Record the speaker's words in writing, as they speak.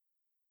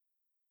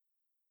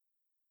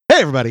Hey,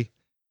 everybody.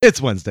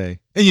 It's Wednesday,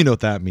 and you know what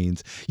that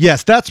means.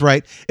 Yes, that's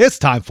right. It's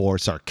time for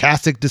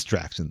Sarcastic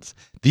Distractions,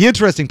 the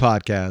interesting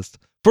podcast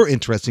for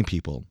interesting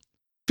people.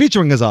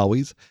 Featuring, as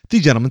always, the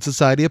Gentleman's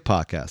Society of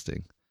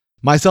Podcasting.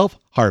 Myself,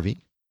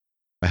 Harvey.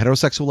 My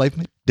heterosexual life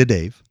mate,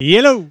 Dave.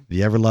 Yellow.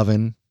 The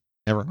ever-loving,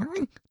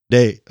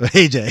 Dave.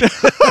 AJ.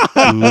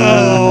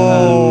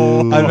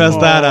 Oh. I messed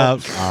that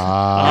up.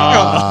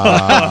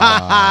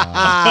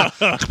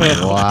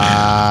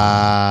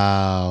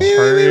 Wow.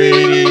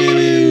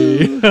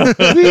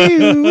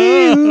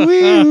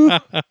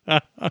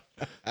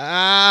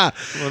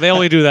 Well, they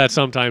only do that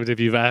sometimes if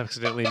you've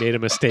accidentally made a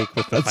mistake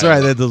with the That's right.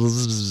 They do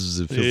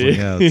the fizzling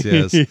out,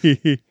 yes.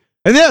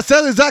 And yes,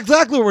 that is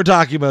exactly what we're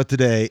talking about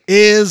today,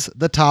 is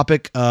the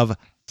topic of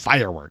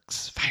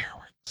fireworks.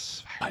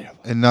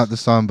 And not the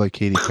song by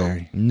Katy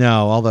Perry.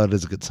 No, although it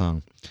is a good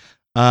song.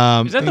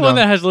 Is that the one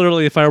that has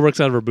literally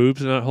fireworks out of her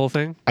boobs in that whole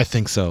thing? I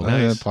think so. Oh,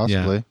 yeah, Nice.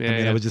 possibly. Yeah, I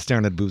mean, yeah. I was just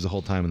staring at boobs the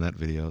whole time in that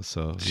video.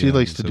 So She yeah,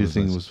 likes to so do it was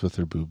things nice. with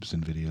her boobs in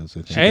videos,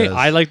 I think. Hey, does.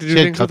 I like to do She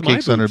had things with my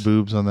cupcakes on her boobs.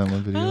 boobs on that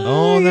one video.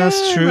 Oh, that's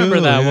yeah, true. I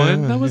remember that Yeah,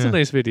 one. That was yeah. a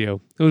nice video.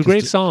 It was a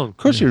great song. Of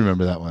course you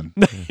remember that one.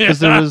 Because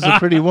there was a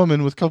pretty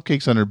woman with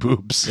cupcakes on her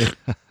boobs.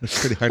 It's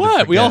pretty hard to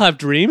What? We all forget. have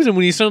dreams, and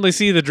when you suddenly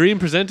see the dream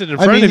presented in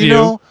I front mean,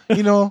 of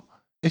you know,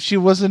 if she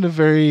wasn't a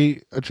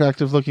very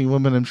attractive looking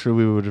woman, I'm sure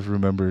we would have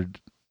remembered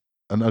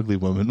an ugly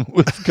woman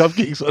with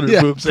cupcakes on her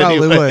Yeah, boobs probably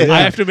anyway. would, yeah. I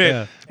have to admit,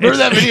 Yeah. Remember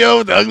that video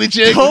with the ugly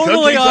chick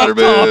totally with cupcakes on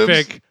her off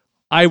boobs? topic.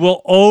 I will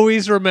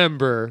always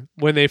remember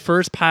when they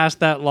first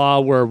passed that law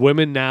where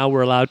women now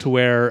were allowed to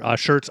wear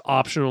shirts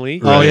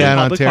optionally. Oh, in yeah, in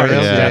public Ontario.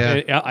 parks.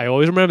 Yeah. Yeah, I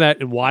always remember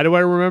that. And why do I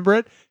remember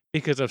it?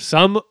 Because of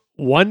some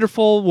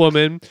wonderful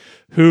woman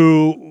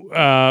who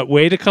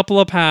weighed a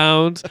couple of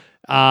pounds,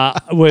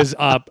 was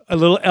a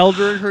little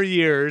elder in her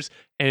years,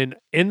 and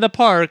in the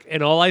park,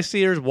 and all I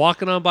see her is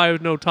walking on by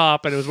with no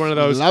top, and it was one of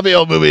those.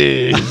 Labial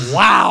boobies.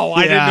 Wow,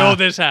 I didn't Yeah. know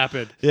this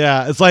happened.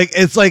 Yeah, it's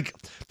like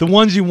the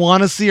ones you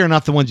want to see are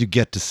not the ones you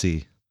get to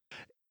see.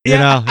 You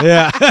Yeah. know?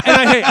 Yeah.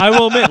 And I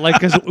will admit, like,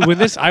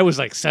 because I was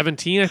like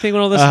 17, I think,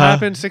 when all this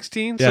happened,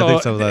 16. Yeah, I so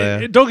think so,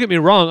 yeah. don't get me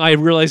wrong, I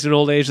realized in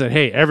old age that,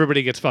 hey,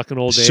 everybody gets fucking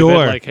old age.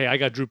 Sure. Like, hey, I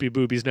got droopy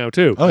boobies now,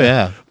 too. Oh,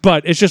 yeah.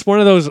 But it's just one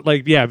of those,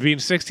 like, yeah, being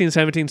 16,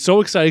 17,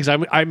 so excited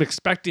because I'm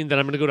expecting that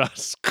I'm going to go to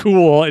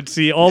school and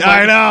see all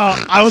my. I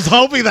know. I was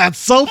hoping that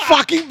so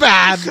fucking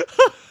bad.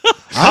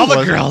 All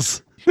the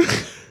girls. Guys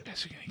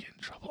are going to get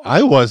in trouble.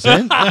 I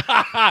wasn't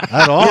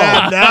at all.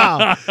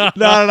 Yeah, no.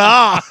 Not at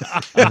all.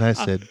 And I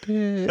said,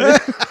 "Bitch."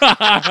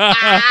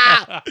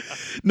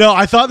 No,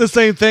 I thought the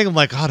same thing. I'm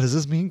like, oh, does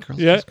this mean girls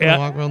Yeah, just gonna yeah.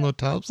 walk around with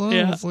tops on?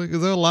 Yeah. It's like,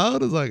 is that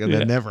allowed? It's like, and Yeah.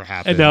 that never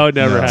happened. And no, it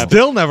never No. happened.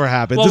 Still never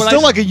happens. Well, It's when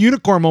still I- like a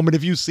unicorn moment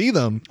if you see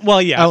them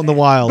Well, yeah. out in the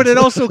wild. But it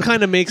also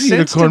kind of makes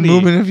sense to Unicorn me.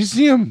 movement if you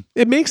see him.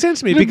 It makes sense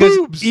to me The because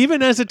boobs.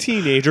 even as a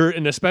teenager,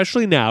 and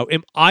especially now,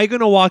 am I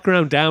going to walk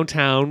around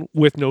downtown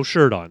with no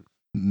shirt on?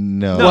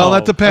 No. Well,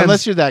 that depends.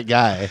 Unless you're that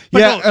guy.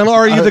 yeah, and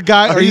are you the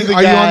guy? Are you on the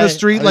guy-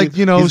 street are like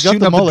you- he's got shooting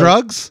the up the mullet.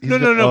 drugs? He's No.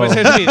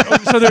 got-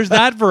 But oh. so there's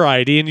that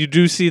variety, and you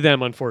do see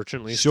them,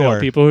 unfortunately, still Sure.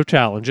 people who have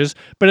challenges.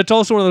 But it's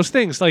also one of those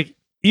things, like,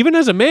 even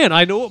as a man,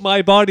 I know what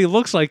my body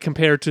looks like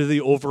compared to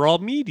the overall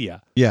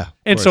media. Yeah,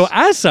 And so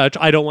as such,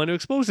 I don't want to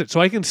expose it.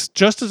 So I can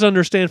just as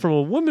understand from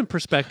a woman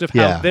perspective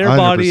how Yeah, their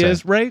body 100%.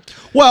 is, right?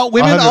 well,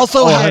 women 100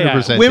 also have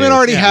 100% women Dave.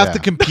 already have Yeah. to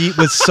compete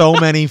with so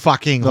many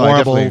fucking No, I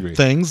definitely horrible agree.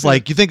 things.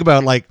 Like you think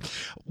about, like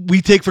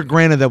we take for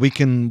granted that we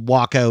can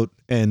walk out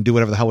and do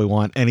whatever the hell we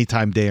want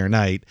anytime, day or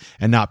night,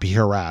 and not be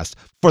harassed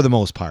for the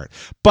most part.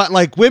 But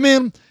like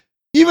women,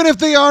 even if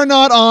they are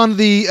not on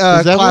the Is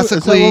that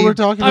classically, what we're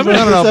talking I'm- about?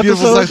 I don't know, this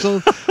beautiful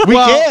episode? sexual. We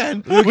Well,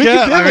 can. We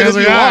can I pivot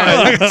mean,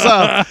 if you want.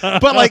 so,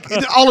 but like,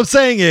 all I'm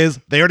saying is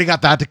they already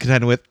got that to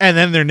contend with, and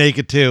then they're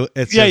naked too.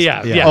 It's Yeah,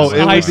 just, yeah. Oh, So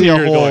it I would see be a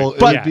where you're whole. going.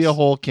 It would Yes. be a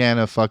whole can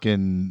of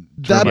fucking.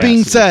 That turmeric.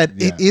 being said,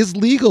 Yeah. it is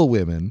legal,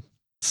 women.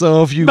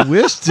 So if you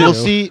wish to, Well,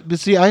 see,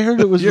 I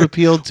heard it was You're-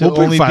 repealed to we'll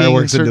bring only being in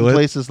fireworks into certain it.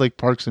 places like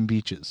parks and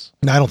beaches.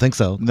 no, I don't think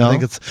so. No? I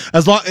think it's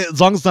as long as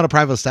it's not a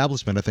private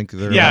establishment. I think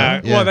they're Yeah,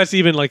 allowed. well, that's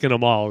even like in a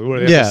mall where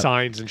they have Yeah. the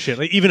signs and shit.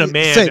 Like even a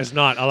man Same. is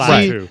not allowed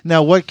See, to.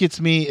 now what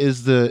gets me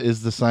is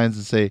the signs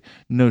that say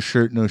no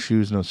shirt, no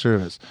shoes, no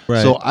service.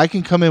 Right. So I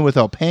can come in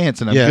without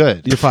pants and I'm yeah,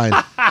 good. You're fine.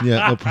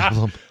 Yeah, no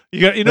problem.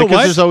 You know Because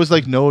what? there's always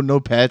like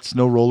no pets,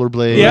 no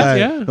rollerblades, Yeah, Right.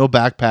 yeah. no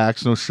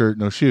backpacks, no shirt,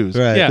 no shoes.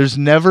 Right. Yeah. There's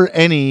never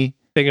any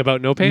Thing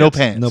about no pants. no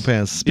pants. No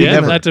pants. Yeah,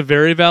 Never. that's a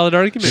very valid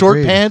argument. Short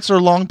Agreed. pants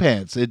or long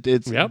pants.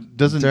 It's Yep.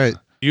 doesn't. That's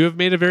right. You have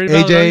made a very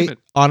valid AJ, argument.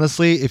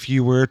 honestly, if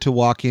you were to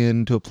walk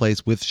into a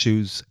place with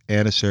shoes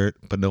and a shirt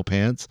but no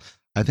pants,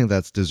 I think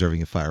that's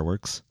deserving of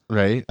fireworks.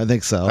 Right. I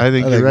think so. I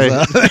think you're right. so.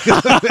 I think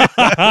so.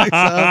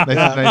 Nice,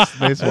 Yeah.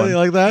 nice Anything one.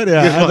 like that?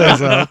 Yeah, I think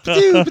so.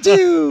 Ba-doo,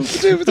 ba-doo,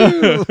 ba-doo,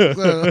 ba-doo.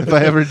 So- If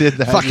I ever did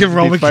that, Fucking it'd be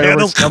Roman fireworks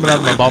candles. coming out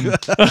of my bum.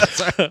 It's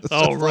Oh, just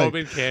like-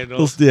 Roman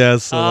candles.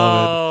 Yes, I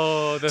love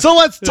it. Oh, the So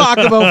let's talk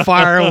about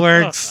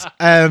fireworks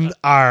and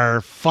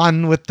our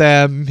fun with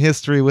them,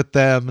 history with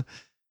them.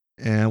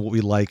 and what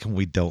we like and what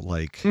we don't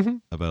like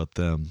Mhm. about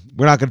them.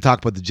 We're not going to talk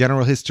about the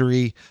general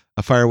history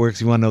of fireworks.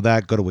 If you want to know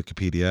that, go to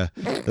Wikipedia.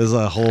 There's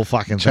a whole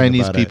fucking thing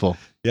Chinese about people.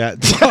 It. Yeah.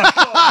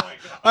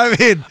 I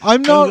mean,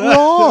 I'm not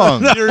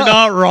wrong. You're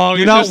not wrong.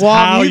 You're It's not just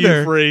wrong how either.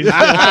 you phrase it.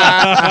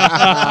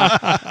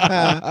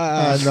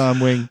 No, I'm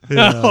wing.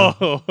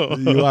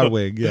 you are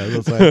Wing. Yeah,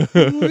 that's like,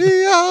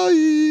 we are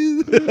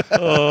you.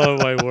 Oh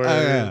my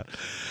word!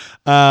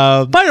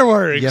 Yeah.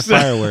 Fireworks. Yeah,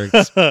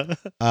 fireworks.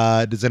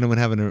 Does anyone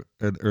have an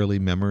early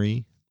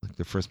memory, like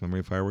their first memory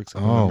of fireworks?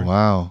 Oh,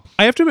 wow.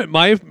 I have to admit,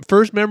 my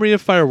first memory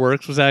of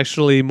fireworks was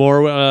actually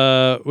more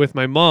with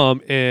my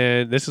mom,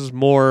 and this is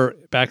more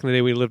back in the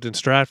day. We lived in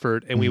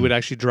Stratford, and we would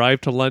actually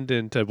drive to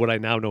London to what I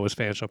now know as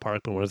Fanshawe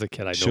Park. But when I was a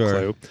kid, I had no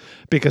clue.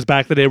 Because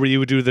back in the day, where you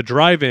would do the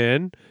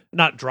drive-in,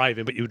 not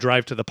drive-in, but you would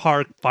drive to the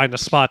park, find a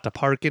spot to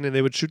park in, and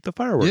they would shoot the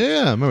fireworks.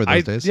 Yeah, I remember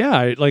those days.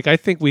 Yeah, I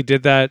think we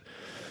did that.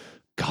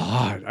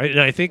 God,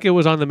 I think it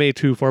was on the May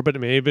 2-4, but it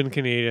may have been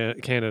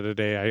Canada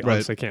Day. I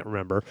honestly can't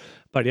remember.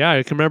 But yeah,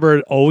 I can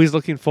remember always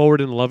looking forward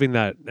and loving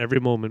that every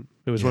moment.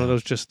 It was one of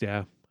those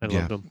I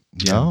loved them.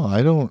 No,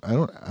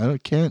 I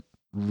can't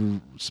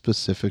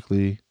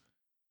specifically.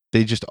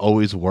 They just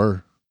always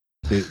were.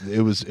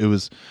 It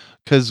was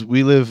because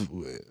we live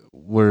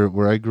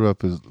where I grew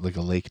up is like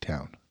a lake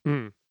town,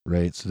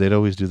 right? So they'd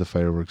always do the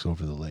fireworks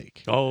over the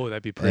lake. Oh,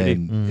 that'd be pretty.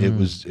 And it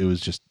was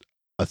just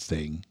a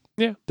thing.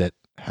 Yeah. That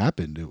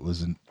happened. It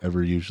wasn't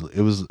ever usually.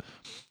 It was.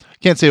 I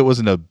can't say it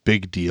wasn't a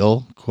big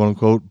deal, quote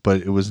unquote,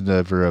 but it was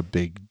never a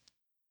big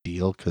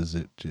deal because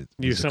it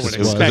was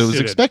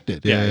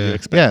expected. Yeah, Yeah. you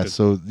expected.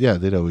 So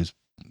they'd always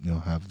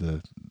have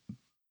the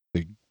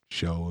big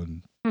show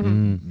and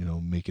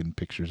making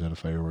pictures out of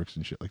fireworks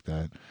and shit like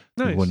that.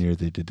 Nice. Like one year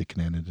they did the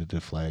Canada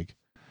flag.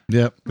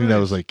 Yep. I think that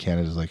was like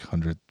Canada's like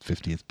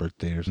 150th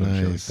birthday or something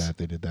shit like that.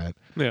 They did that.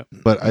 Yeah.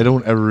 But I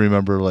don't ever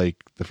remember like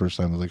the first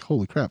time I was like,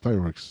 holy crap,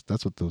 fireworks.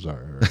 That's what those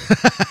are.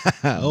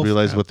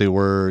 Realize what they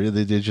were.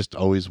 They just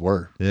always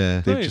were.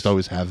 Yeah. They just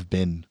always have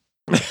been.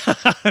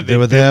 They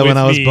were there when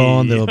I was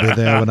born. They will be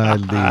there when I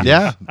leave.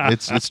 Yeah.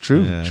 It's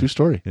true. Yeah. True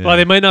story. Yeah. Well,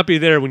 they might not be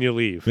there when you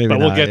leave, Maybe but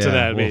we'll not, get to yeah.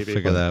 that We'll maybe.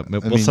 figure that. I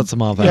We'll mean, set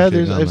some off. Yeah,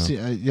 after. I've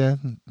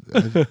seen.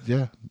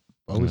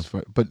 Always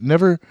fire, but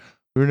never.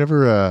 We were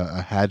never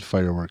a had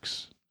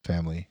fireworks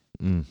family.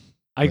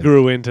 I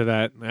grew into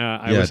that.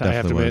 I have to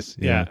definitely admit, was,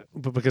 yeah.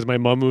 but because my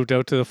mom moved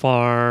out to the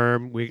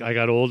farm, I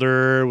got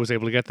older, was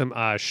able to get them.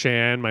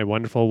 Shan, my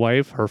wonderful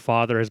wife, her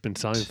father has been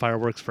selling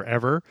fireworks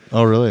forever.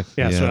 Oh, really?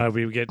 Yeah, Yeah. so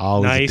we would get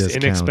Always a nice,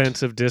 discount.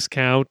 inexpensive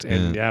discount,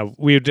 and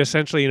we would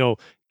essentially,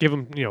 give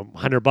him,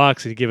 $100, and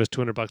he'd give us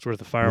 $200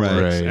 worth of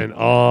fireworks, Right.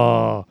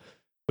 and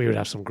we would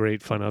have some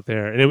great fun out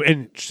there.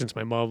 And since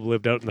my mom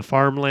lived out in the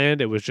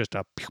farmland, it was just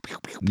a pew, pew,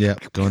 pew, Yeah,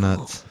 pew, go pew.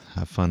 nuts.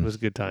 Have fun. It was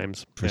good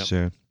times For Yeah.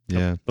 sure.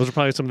 Yeah. Those are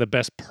probably some of the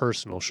best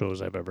personal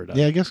shows I've ever done.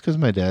 Yeah, I guess because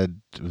my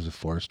dad was a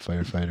forest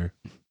firefighter.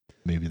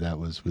 Maybe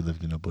we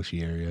lived in a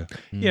bushy area.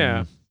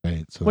 Yeah.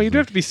 Right. So Well, you do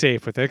have to be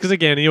safe with it because,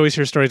 again, you always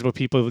hear stories about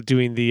people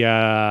doing the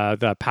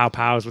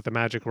pow-pows with the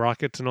magic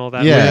rockets and all that.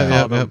 What do you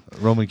call them?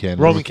 Roman candles.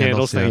 Roman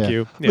candles, thank yeah.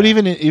 you. But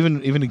Yeah.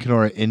 even in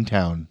Kenora in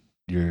town,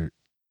 you're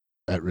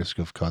at risk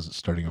of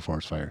starting a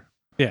forest fire.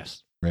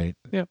 Yes. Right.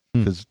 Yep.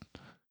 Because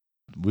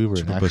we were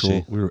Super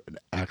bushy. an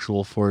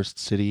actual forest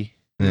city.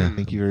 Yeah.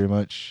 Thank you very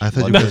much. I thought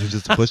you London, guys were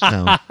just a push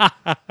town.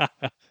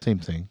 same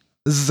thing.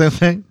 This is the same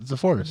thing? It's a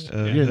forest.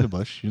 Uh, You're in the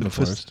bush. You're in the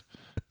forest.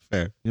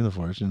 Fair. You're in the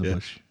forest. You're in the Yeah.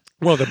 bush.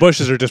 Well, the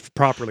bushes are just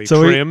properly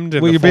So trimmed.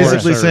 what and you're the forests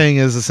basically are- saying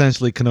is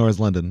essentially Kenora's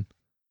London.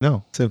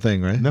 No. Same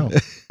thing, right? No.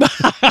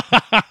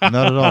 Not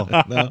at all.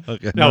 No?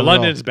 Okay. No, Not at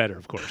London's better,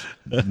 of course.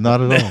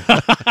 Not at all.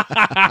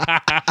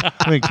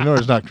 I mean,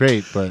 Kenora's not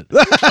great, but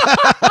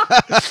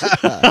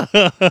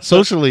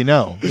socially,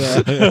 no.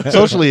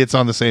 Socially, it's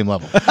on the same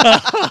level.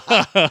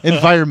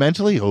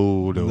 Environmentally,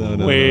 oh no,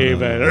 No, Way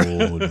better.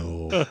 Oh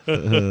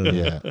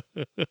no.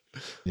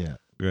 Yeah.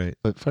 Great.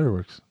 But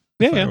fireworks.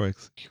 Yeah.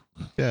 Fireworks.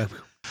 Yeah.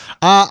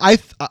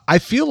 I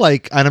feel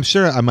like, and I'm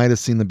sure I might have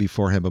seen them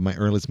beforehand, but my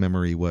earliest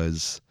memory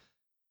was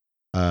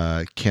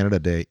Canada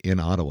Day in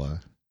Ottawa.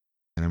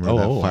 And I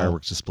remember that wow.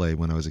 fireworks display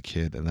when I was a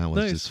kid, and that was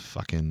Nice. just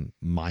fucking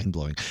mind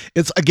blowing.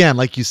 It's, again,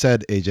 like you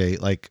said,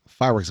 AJ, like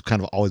fireworks have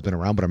kind of always been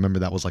around, but I remember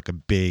that was like a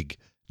big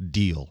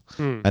deal.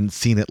 Mm. And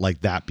seen it like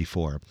that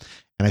before.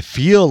 And I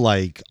feel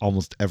like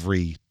almost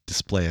every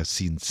display I've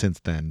seen since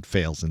then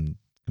fails in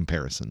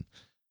comparison.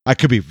 I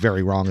could be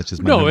very wrong. It's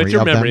just my memory. it's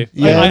your of them. memory.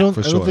 Yeah, I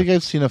for don't sure. think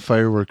I've seen a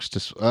fireworks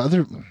Sorry.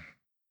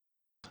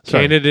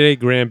 Canada Day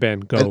Grand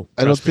Band, go.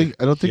 I don't Trust me. think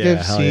Yeah,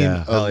 I've hell seen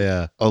yeah, hell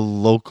yeah. a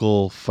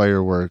local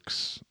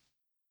fireworks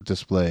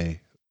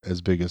display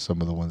as big as some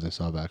of the ones I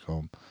saw back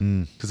home.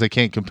 Mm. Because I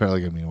can't compare.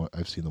 Like, I mean,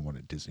 I've seen the one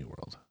at Disney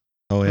World.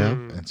 Oh yeah.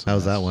 Mm. And so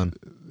How's that that's- one?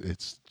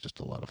 It's just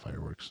a lot of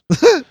fireworks.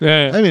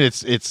 Yeah. I mean,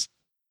 it's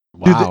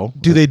wow.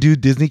 Do they do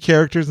Disney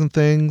characters and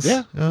things?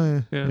 Yeah. Oh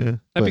yeah. Yeah. Yeah. That'd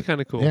be But- kind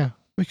of cool. Yeah,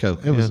 We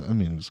could. it was. I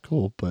mean, it was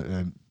cool, but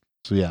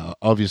so yeah,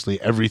 obviously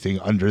everything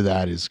under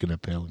that is gonna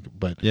pale.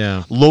 But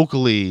Yeah.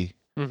 locally,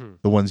 Mhm.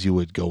 the ones you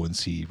would go and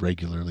see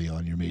regularly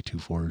on your May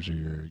 2-4s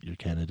or your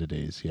Canada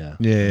Days, yeah,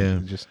 Yeah.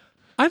 Just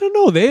I don't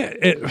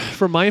know.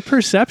 From my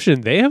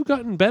perception, they have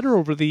gotten better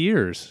over the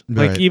years.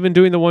 Right. Like even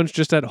doing the ones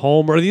just at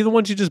home, or the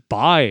ones you just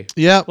buy.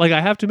 Yeah. Like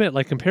I have to admit,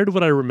 like compared to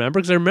what I remember,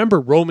 because I remember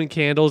Roman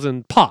candles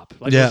and pop.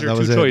 Like Yeah, those are that your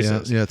was two it.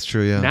 choices. Yeah, it's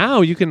true. Yeah.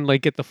 Now you can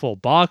like get the full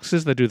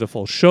boxes that do the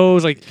full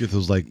shows. Like Get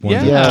those like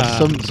ones. Yeah. Yeah,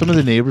 some of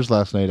the neighbors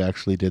last night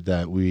actually did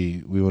that.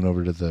 We went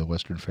over to the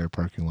Western Fair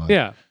parking lot.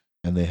 yeah,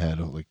 And they had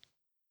like,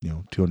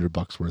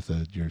 $200 worth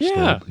of your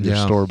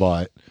Yeah. store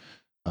bought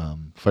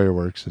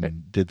fireworks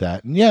and did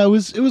that. And yeah, it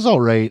was all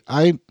right.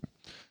 I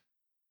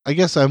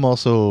guess I'm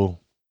also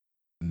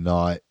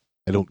not.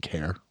 I don't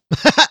care.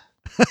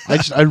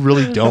 I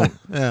really don't.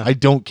 Yeah. I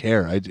don't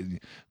care.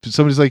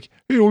 Somebody's like,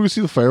 "Hey, you want to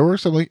see the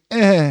fireworks?" I'm like,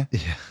 "Eh."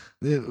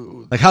 Yeah.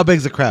 Like how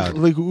big's the crowd?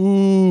 Like,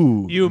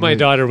 ooh. you and my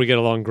daughter would get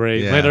along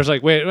great. Yeah. My daughter's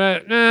like, wait,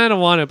 nah, I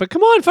don't want it, but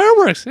come on,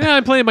 fireworks. Yeah,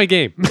 I'm playing my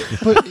game.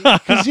 But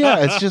because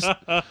it's just,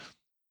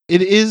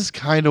 it is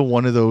kind of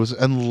one of those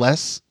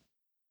unless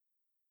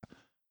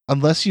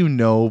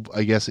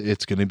I guess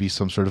it's going to be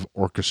some sort of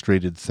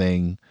orchestrated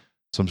thing,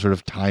 some sort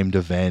of timed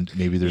event.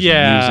 Maybe there's music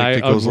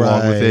that goes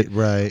along with it.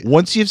 Right.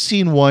 Once you've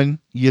seen one,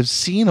 you've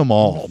seen them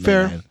all.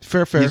 Fair. Man.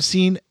 Fair. You've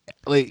seen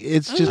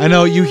it's just. I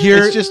know you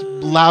hear. It's just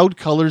loud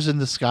colors in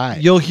the sky.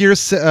 You'll hear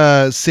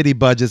city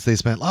budgets they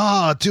spent,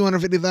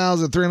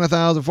 250,000,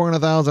 300,000,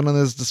 400,000 on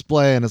this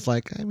display, and it's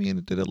like, I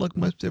mean, did it look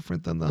much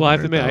different than the? Well, I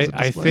have to admit, 100,000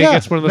 I display? think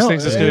it's one of those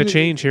things that's going it- to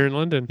change here in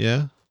London.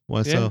 Yeah. Why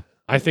Yeah. so?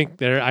 I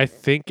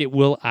think it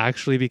will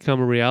actually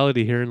become a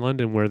reality here in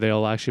London where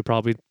they'll actually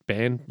probably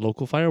ban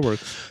local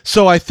fireworks.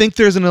 So I think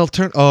there's an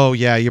alternative. Oh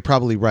yeah, you're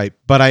probably right,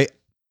 but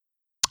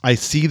I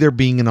see there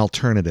being an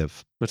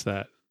alternative. What's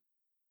that?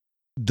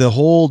 The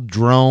whole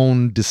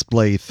drone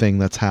display thing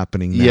that's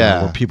happening now,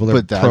 Yeah, where people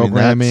are but I mean,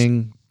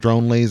 programming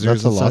drone lasers.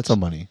 That's a and lot such. of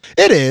money.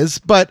 It is,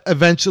 but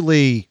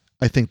eventually,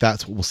 I think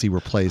that's what we'll see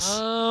replace.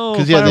 Oh,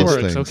 'Cause, yeah, they-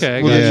 fireworks. things. Okay,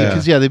 I Well, got you.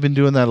 because they've been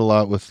doing that a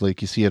lot with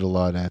you see it a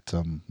lot at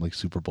like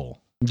Super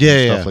Bowl. Yeah,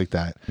 and yeah, stuff like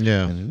that.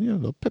 yeah,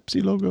 And the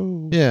Pepsi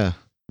logo. yeah.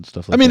 And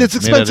stuff I like mean, that.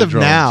 it's Made out of expensive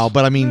drones. now,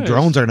 but I mean, Nice.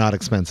 drones are not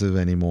expensive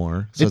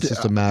anymore. So it's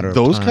just a matter of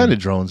those time. kind of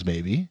drones,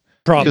 maybe.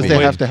 Probably. Because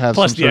they have to have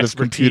Plus some the sort of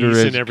expertise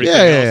computer and everything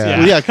Yeah, yeah, else. yeah.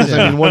 Well, yeah, because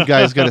I mean, one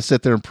guy's got to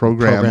sit there and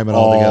program Program it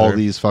all all together.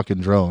 these fucking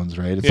drones,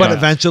 right? It's But Yeah.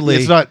 eventually,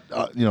 it's not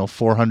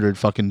 400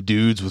 fucking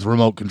dudes with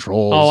remote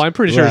controls. Oh, I'm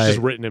pretty sure it's Right. just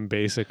written in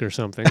BASIC or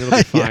something. It'll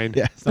be fine.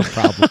 Yeah, it's no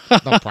problem.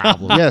 No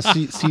problem. yeah,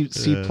 C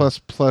plus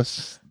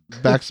plus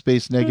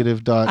backspace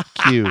negative dot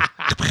Q.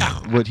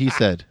 What he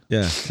said. Yeah,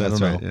 I that's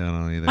don't right. know. Yeah, I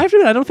don't know either. I have to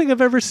admit, I don't think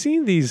I've ever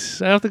seen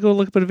these. I have to go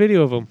look up a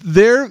video of them.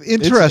 They're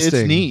interesting.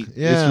 It's neat.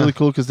 Yeah, It's really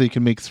cool because they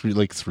can make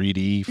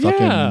 3D fucking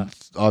Yeah.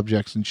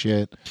 objects and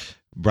shit.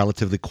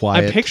 relatively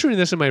quiet. I'm picturing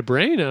this in my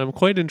brain, and I'm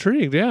quite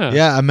intrigued. Yeah.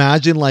 Yeah,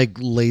 imagine like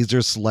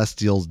laser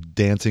celestials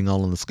dancing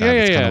all in the sky. Yeah,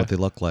 That's yeah, kind yeah. of what they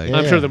look like.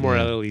 I'm Yeah, sure they're more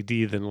yeah.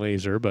 LED than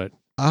laser, but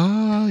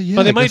Yeah.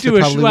 but they I might guess do a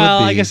probably would well.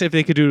 I be. guess if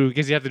they could do,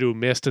 because you have to do a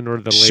mist in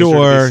order to laser.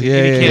 Sure, to be seen, yeah,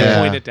 and you yeah, can't yeah.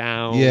 point it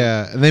down.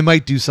 Yeah, and they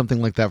might do something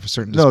like that for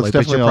certain No, displays. it's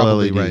but you're definitely all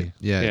probably LED. right.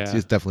 Yeah, Yeah.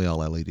 It's definitely all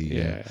LED.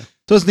 Yeah. Yeah.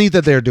 So it's neat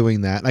that they're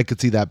doing that. I could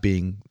see that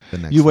being the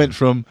next. You thing. went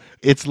from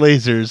it's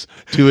lasers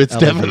to it's LED.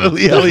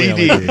 definitely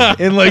Definitely LED, LED.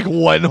 in like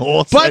one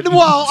whole. But sentence.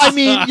 well, I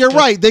mean, you're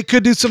right. They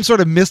could do some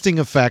sort of misting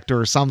effect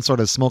or some sort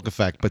of smoke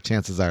effect, but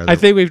chances are, I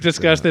think we've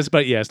discussed this,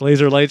 but yes,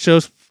 laser light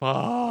shows.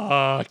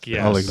 Fuck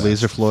yes. Oh, like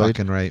Laser Floyd.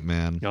 Fucking right,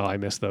 man. Oh, I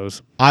miss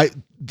those.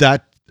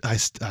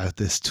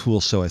 This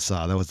Tool show I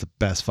saw, that was the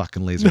best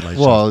fucking laser light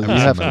show. Well, I've you ever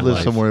seen have in to my live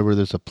life. somewhere where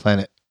there's a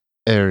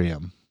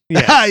planetarium.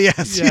 Ah,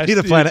 yes, you Yes, need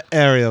a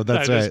planetarium.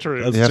 That's that is right.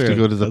 true. That's You have true. to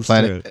go to the That's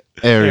planetarium.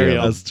 Area.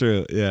 True. That's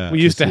true. Yeah.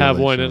 We used to see a have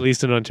light one, show. at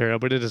least in Ontario,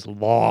 but it is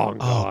long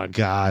Oh gone.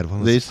 God, when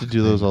was They the used to do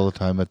fucking those name? all the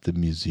time at the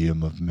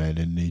Museum of Men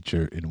and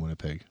Nature in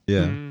Winnipeg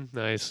Yeah.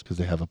 Nice. because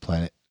they have a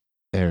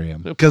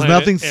planetarium. Because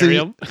nothing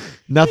Planetarium.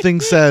 Nothing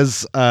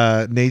says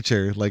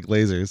nature like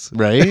lasers.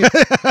 Right?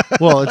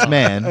 Well, it's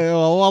man.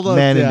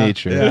 Man in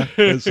nature. Yeah,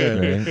 that's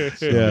right. Right?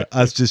 So- Yeah,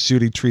 us just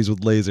shooting trees with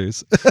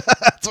lasers.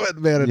 That's what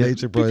man in Yeah.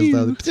 nature boils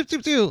down to.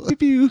 Pew,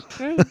 pew.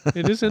 Yeah,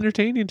 it is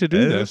entertaining to do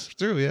It this. is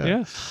true,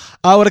 yeah.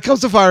 Yeah. When it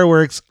comes to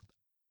fireworks,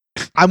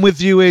 I'm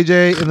with you,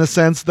 AJ, in the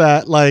sense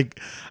that like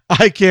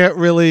I can't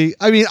really.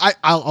 I mean,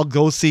 I'll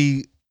go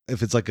see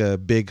if it's like a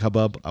big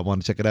hubbub. I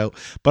want to check it out,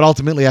 but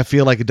ultimately, I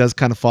feel like it does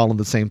kind of fall in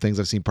the same things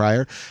I've seen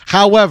prior.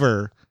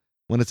 However,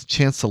 when it's a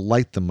chance to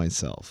light them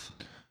myself,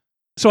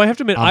 So I have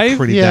to admit, I'm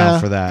pretty down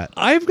for that.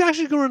 I've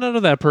actually grown out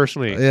of that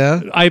personally.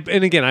 Yeah.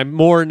 And again, I'm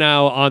more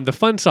now on the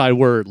fun side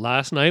where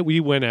last night we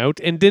went out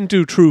and didn't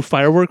do true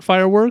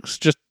fireworks.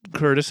 Just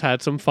Curtis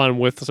had some fun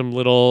with some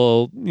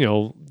little,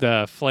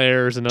 the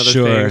flares and other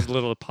Sure. things,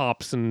 little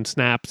pops and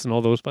snaps and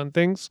all those fun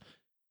things.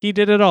 He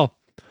did it all.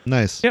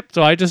 Nice. Yep.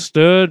 So I just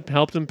stood,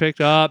 helped him pick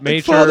up, made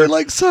Like father, sure.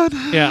 like son.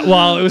 Yeah.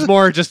 Well, it was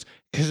more just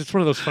because it's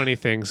one of those funny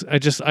things.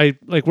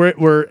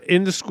 We're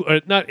in the school,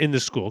 not in the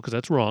school because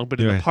that's wrong, but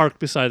in Right. the park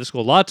beside the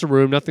school, lots of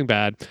room, nothing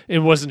bad. It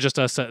wasn't just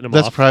us setting them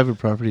That's off. private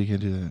property. You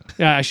can't do that.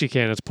 Yeah, actually,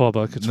 can. It's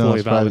public. It's No, fully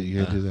it's valid. private. You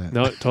can't do that.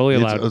 No, totally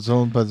allowed. It's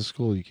owned by the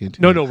school. You can't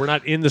do No, that. no, we're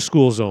not in the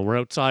school zone. We're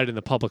outside in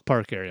the public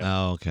park area.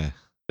 Oh, okay.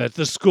 That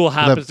the school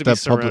happens to be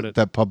surrounded.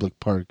 That public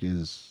park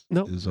is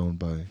Nope. is owned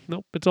by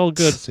Nope, it's all the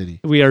good. city.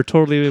 We are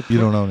totally. You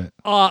don't own it.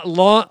 No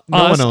one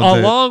owns it.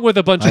 Along with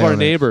a bunch of I our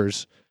own it.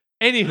 neighbors.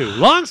 Anywho,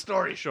 long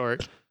story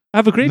short, I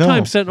have a great No.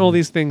 time setting all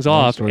these things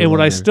Long off. story And what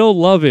I longer. still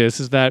love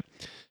is that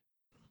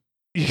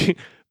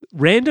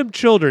random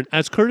children,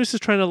 as Curtis is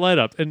trying to light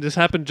up, and this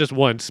happened just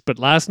once, but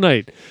last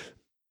night,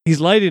 he's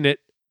lighting it,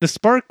 the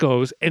spark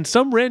goes, and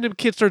some random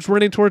kid starts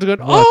running towards it going,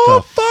 What oh,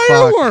 the fuck?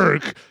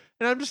 firework!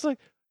 And I'm just like,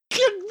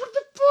 kid, what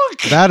the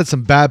fuck? That is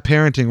some bad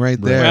parenting right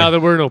there. Well, there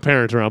were no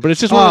parents around, but it's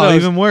just one of Oh,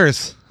 those, even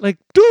worse. like,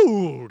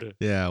 dude.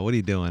 Yeah, what are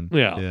you doing?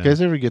 Yeah. You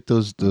guys ever get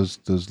those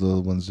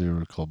little ones that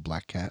were called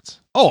black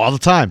cats? Oh, all the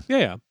time.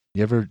 Yeah.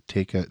 You ever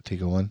take a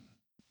one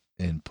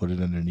and put it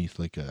underneath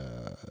like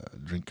a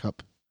drink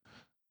cup?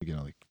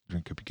 Like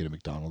drink cup you get at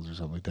McDonald's or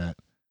something like that,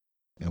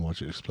 and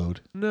watch it explode.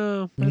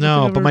 No. I don't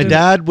No, think I've but ever my did.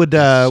 dad would.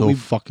 So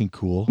fucking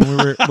cool.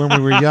 When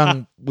we were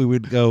young, we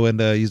would go and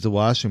use the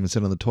washroom and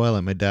sit on the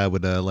toilet. My dad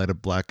would light a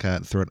black cat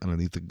and throw it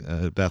underneath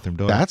the bathroom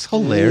door. That's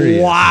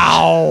hilarious.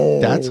 Wow.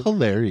 That's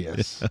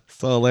hilarious.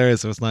 so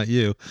hilarious. If it's not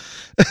you.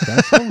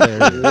 That's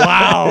hilarious.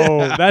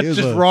 Wow. That's He was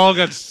just a- wrong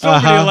on so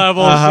Uh-huh, many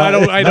levels.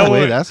 uh-huh. I No don't.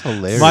 way, that's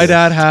hilarious. My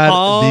dad had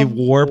the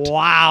warped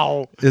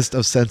Wow.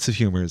 of sense of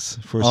humors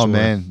for Oh sure.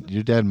 man,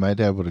 your dad, my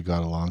dad would have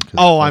got along. 'Cause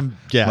Oh, I'm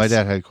yes. My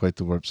dad had quite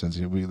the warped sense.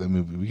 We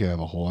could have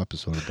a whole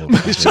episode about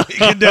We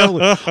can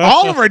definitely-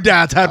 all of our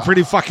dads had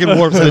pretty fucking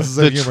warped senses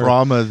the of humor.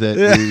 trauma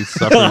that we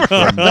suffered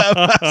from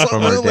our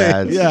Absolutely.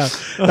 dads.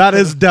 Yeah, that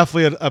is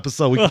definitely an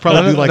episode. We could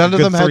probably do like None a of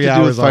good them had 3 to do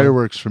hours with on.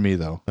 fireworks for me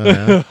though.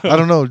 Yeah. I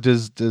don't know.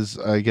 Does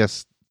I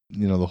guess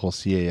the whole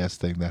CAS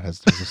thing that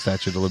there's a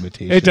statute of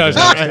limitations. It does.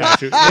 Right? have a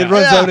statute. It Yeah.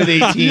 runs out at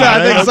 18. Yeah,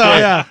 I think so. Okay.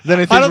 Yeah, Then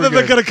I I don't we're think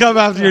they're gonna come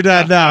after your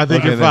dad now. I think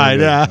Okay, you're then fine.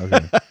 we're Yeah. good.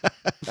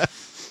 Okay.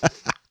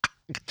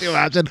 Can you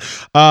imagine?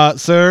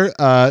 Sir,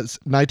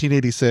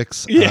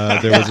 1986.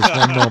 Yeah. There was this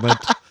one moment.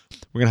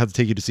 We're gonna have to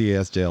take you to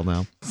CAS jail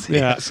now.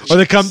 Yeah. Or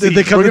they come. They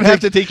come. We're to gonna have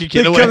take, to take your they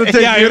kid come to away.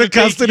 take Yeah, you I'm to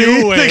gonna take custody.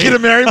 you away. Take you to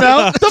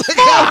Marymount.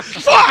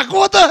 Fuck!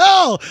 What the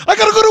hell? I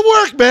gotta go to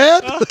work,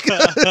 man.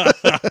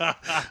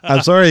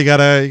 I'm sorry. You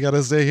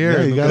gotta stay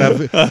here. Yeah,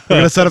 we're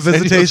gonna set up Send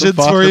you to some visitations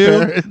for foster you.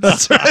 parents.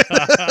 That's right.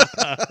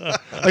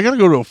 I gotta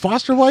go to a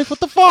foster wife. What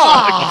the fuck?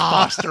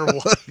 Foster one.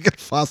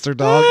 Foster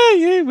dog.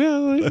 Yeah,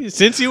 well,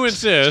 since you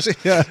insist.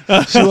 Yeah.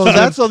 So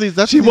that's all these.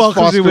 That's She these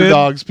welcomes you foster in.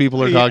 dogs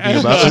people are talking Yeah.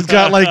 about. She's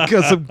got like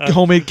some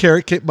homemade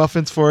carrot cake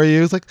muffins for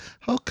you. It's like,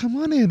 oh, come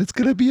on in. It's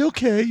gonna be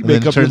okay. You And then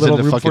make up your turns little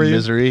into room fucking for you.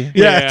 misery.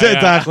 Yeah, Yeah.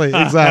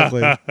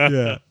 exactly.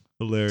 Yeah,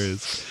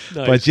 hilarious.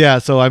 Nice. But yeah,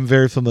 so I'm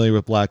very familiar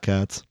with black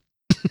cats.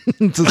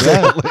 To say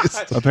Yeah. the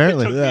least.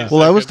 Apparently. Yeah.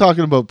 Well, I was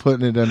talking about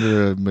putting it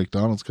under a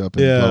McDonald's cup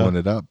and Yeah. blowing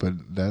it up, but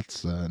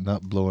that's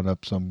not blowing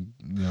up some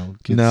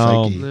kid's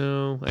No. psyche.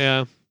 No.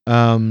 Yeah.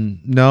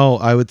 No,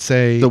 I would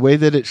say The way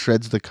that it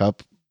shreds the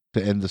cup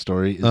to end the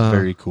story is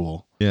very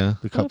cool. yeah,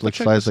 The I'll cup have to like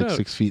check flies this like out.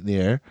 6 feet in the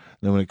air, and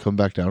then when it come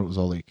back down, it was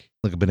all like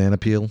like a banana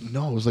peel.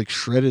 no, it was like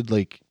shredded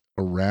like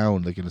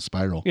around like in a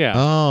spiral. Yeah.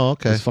 Oh, It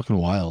okay. was fucking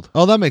wild.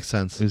 Oh, that makes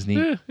sense. It was neat.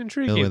 Eh, The way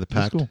intriguing. the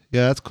packed. cool.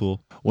 Yeah, that's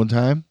cool. One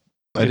time,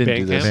 I In didn't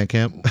do band this. Band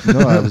camp.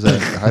 No, I was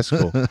at high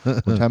school.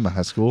 One time at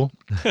high school,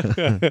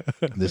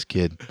 this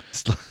kid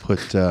put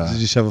Did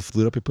you shove a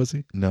flute up your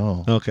pussy?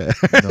 no, Okay.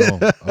 no,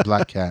 a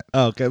black cat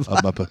Oh, okay.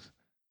 up my pussy.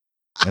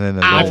 And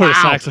then I a put a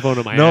little- saxophone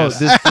in my no, ass.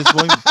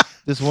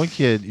 this one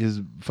kid,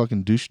 his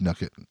fucking douche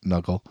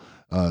knuckle,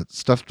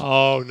 stuffed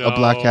Oh no. a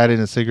black cat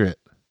in a cigarette,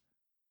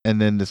 and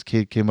then this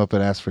kid came up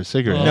and asked for a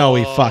cigarette. No,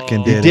 he fucking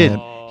He did. did.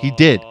 man. He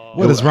did.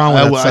 What is wrong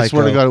with that I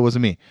swear to psycho? God, it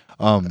wasn't me.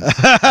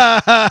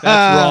 That's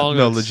wrong.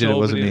 No, on legit, so it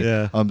wasn't many- me.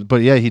 Yeah.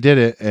 But yeah, he did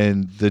it,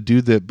 and the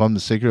dude that bummed the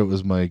cigarette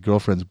was my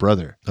girlfriend's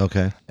brother,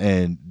 Okay.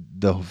 and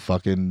the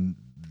fucking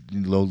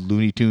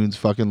Looney Tunes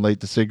fucking light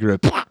the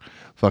cigarette,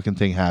 fucking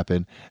thing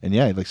happened, and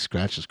yeah, he like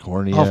scratched his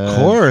cornea. Of and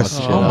course.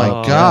 fucked Oh shit my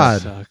up.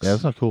 God. That sucks. Yeah,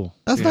 that's not cool.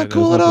 That's Yeah, not that's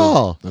cool not at cool.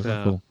 all. That's Yeah.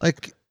 not cool.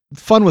 Like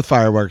fun with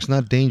fireworks,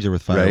 not danger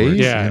with Right? fireworks.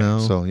 Yeah. You know.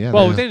 So yeah,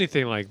 Well, man. with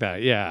anything like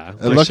that, yeah.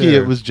 And lucky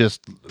sure. it was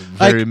just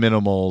very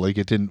minimal. Like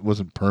it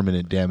wasn't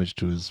permanent damage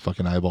to his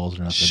fucking eyeballs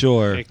or nothing.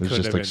 Sure. It It was could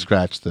just have like been.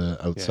 scratched the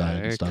outside Yeah,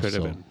 and it stuff. could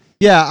have So been.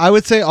 Yeah, I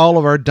would say all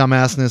of our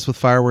dumbassness with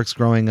fireworks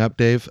growing up,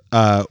 Dave,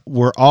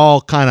 were all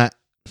kind of,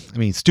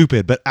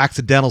 stupid, but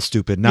accidental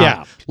stupid. Not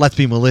Yeah. let's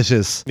be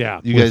malicious. Yeah.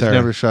 you with guys her.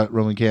 never shot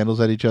Roman candles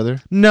at each other?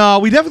 No,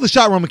 we definitely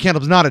shot Roman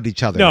candles, not at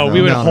each other. No,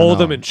 we would no, hold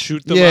no. them and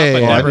shoot them Yeah, up,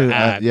 but yeah, I never knew-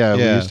 at. yeah,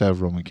 we Yeah. used to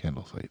have Roman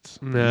candle fights.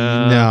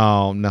 No.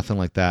 No, nothing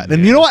like that.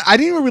 And Yeah. you know what? I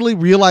didn't even really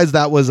realize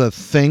that was a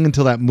thing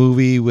until that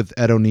movie with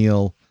Ed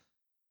O'Neill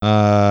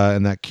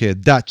and that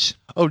kid, Dutch.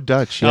 Oh,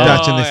 Dutch. Oh, Yeah.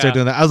 Dutch, and they started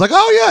doing that. I was like,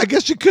 oh, yeah, I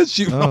guess you could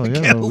shoot Oh, Roman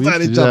yeah. candles We used at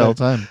to do each that all other.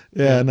 the time.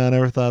 Yeah, no, I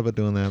never thought about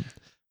doing that.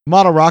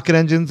 Model rocket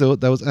engines, that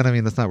was,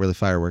 and that's not really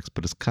fireworks,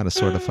 but it's kind of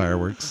sort of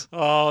fireworks.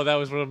 Oh, that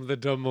was one of the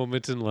dumb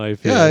moments in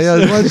life. Yeah,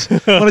 yes. yeah.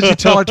 Why don't you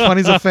tell our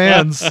 20s of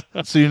fans?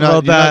 So you're About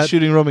not that.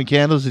 shooting Roman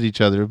candles at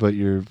each other, but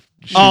you're.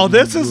 Oh, shooting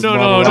this is No,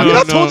 model no, Have rockets. we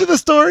not no. told you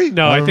this story?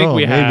 No, I I don't think know.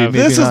 we Maybe- have. maybe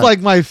This is not. like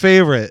my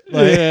favorite.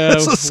 Like, Yeah,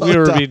 this is so we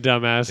were dumb. being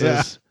dumbasses.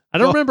 Yeah. I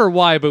don't remember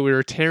why, but we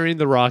were tearing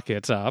the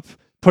rockets up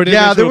put it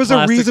Yeah, into there was a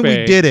plastic reason we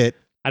bag. did it.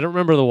 I don't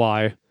remember the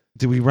why.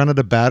 Did we run out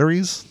of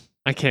batteries?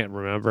 I can't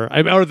remember.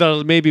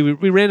 Maybe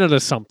we ran out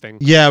of something.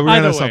 Yeah, we ran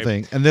Either out of way.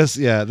 something. And this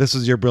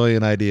was your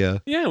brilliant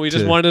idea. Yeah, we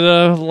just To- wanted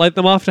to light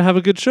them off to have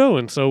a good show,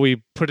 and so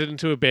we put it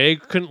into a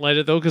bag. Couldn't light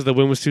it though because the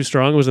wind was too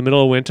strong. It was the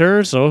middle of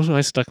winter, so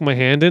I stuck my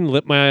hand in,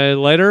 lit my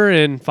lighter,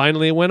 and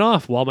finally it went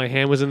off while my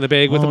hand was in the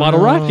bag with the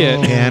model rocket.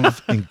 Hand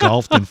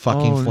engulfed in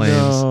fucking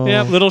flames. No.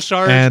 Yeah, little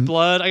shards, And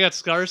blood. I got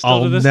scars still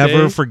I'll to this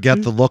never day.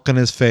 forget the look on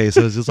his face.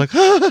 It was just like,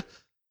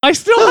 I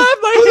still have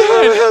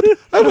my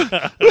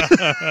hand.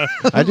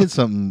 I did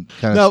something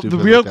kind of no, stupid.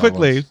 but real like that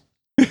quickly,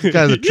 once. this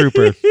guy's a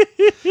trooper.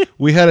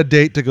 We had a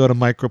date to go to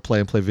Microplay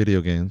and play video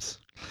games,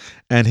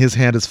 and his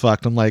hand is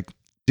fucked. I'm like,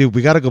 dude,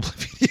 we got to go play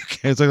video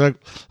games. I'm like,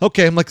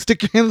 okay. I'm like,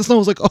 stick your hand in the snow. I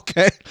was like,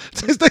 okay.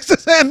 So he sticks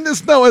his hand in the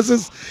snow as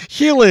his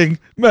healing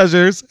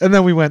measures, and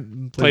then we went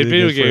and Played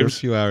video games. for a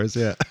few hours.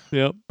 Yeah.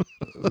 Yep.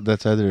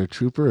 That's either a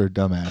trooper or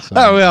dumbass.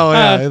 Oh well,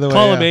 yeah. Either way,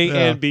 Call yeah, them A yeah.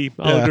 and B.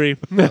 I'll Yeah. agree.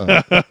 But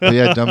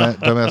yeah,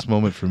 dumbass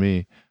moment for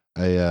me.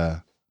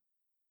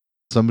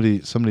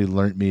 Somebody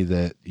learnt me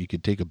that you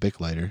could take a Bic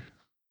lighter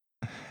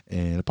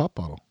and a pop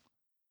bottle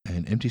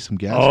and empty some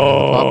gas into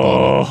the pop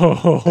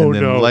bottle Oh and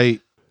then no!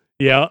 light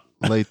Yeah.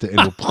 the and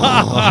go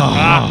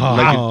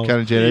like a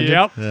kind of jet engine.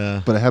 Yep.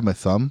 Yeah. But I had my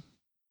thumb.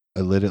 I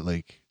lit it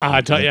like I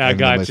and then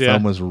got my you.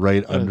 thumb was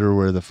right under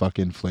where the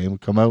fucking flame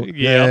would come out.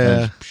 Yeah.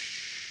 And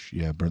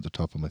yeah, burnt the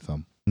top of my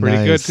thumb. Pretty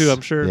good Nice. too,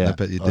 I'm sure. Yeah. I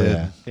bet you Oh, did.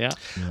 yeah.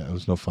 Yeah. It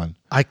was no fun.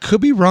 I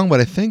could be wrong,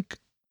 but I think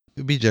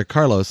BJ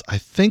Carlos, I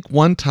think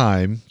one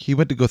time he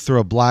went to go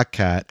throw a black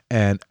cat,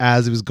 and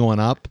as he was going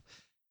up,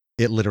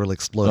 it literally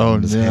exploded Oh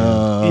in his hand.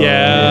 no!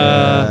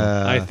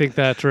 Yeah. Yeah. I think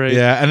that's right.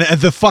 Yeah, and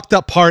the fucked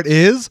up part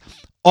is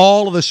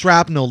all of the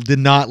shrapnel did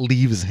not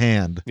leave his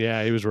hand.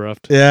 Yeah, he was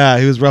roughed. Yeah,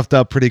 he was roughed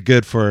up pretty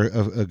good for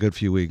a good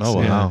few weeks. Oh,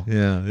 wow.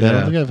 Yeah. Yeah, I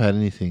don't think I've had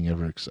anything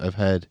ever.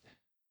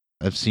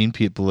 I've seen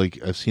people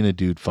I've seen a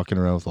dude fucking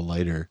around with a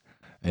lighter,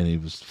 and he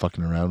was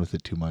fucking around with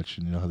it too much.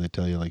 And you know how they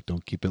tell you like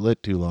don't keep it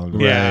lit too long.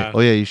 Yeah.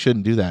 Oh yeah, you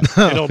shouldn't do that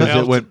It'll because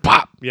melt. it went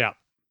pop. Yeah.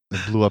 It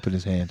blew up in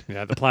his hand.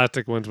 Yeah. The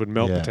plastic ones would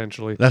melt Yeah.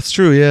 potentially. That's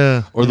true.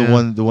 Yeah. Or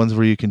Yeah. the ones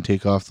where you can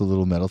take off the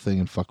little metal thing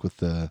and fuck with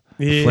the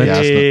flame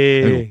gas.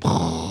 Yeah.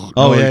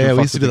 Oh yeah,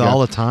 we used to do that all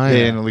the time.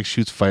 Yeah, and it like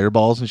shoots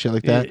fireballs and shit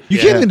like that. You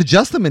Yeah. can't even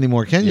adjust them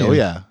anymore, can you? Oh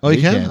yeah. Oh,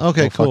 you can? can.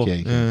 Okay, Oh, fuck cool. yeah,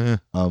 you can.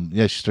 Yeah.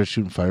 Yeah, she started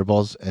shooting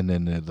fireballs, and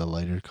then the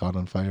lighter caught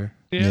on fire,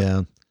 Yeah. Yeah.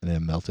 and then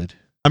it melted.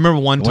 I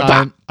remember one It went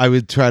time I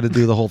would try to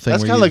do the whole thing.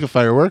 That's where kind of like a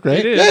firework, right?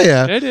 It is. Yeah,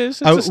 yeah. It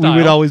is. It's we a would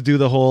style. always do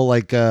the whole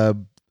like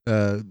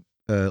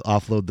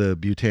offload the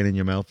butane in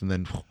your mouth and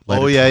then let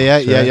Oh it yeah,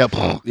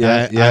 talk,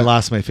 yeah, right? yeah. I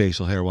lost my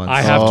facial hair once.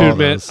 I have Oh, to that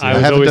admit, was- I I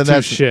was haven't always done too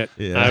that- shit.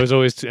 Yeah. I was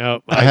always too.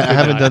 I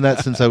haven't done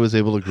that since I was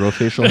able to grow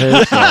facial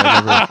hair. So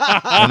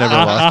I never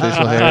lost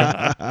facial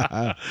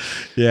hair.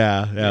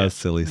 Yeah, that was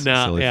silly.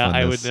 No, silly yeah,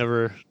 I would funness.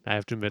 never. I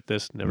have to admit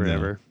this. Never, No.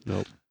 ever.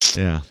 Nope.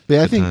 Yeah, But yeah,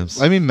 I Good think times.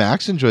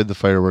 Max enjoyed the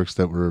fireworks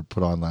that were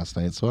put on last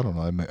night. So I don't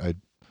know.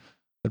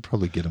 I'd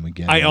probably get them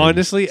again. I Maybe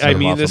honestly- set I 'em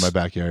mean off this- in my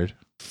backyard.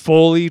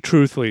 Fully,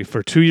 truthfully,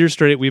 for 2 years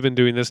straight, we've been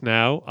doing this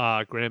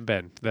now. Grand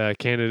Bend, the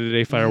Canada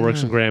Day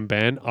fireworks in Grand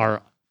Bend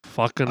are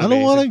fucking I amazing.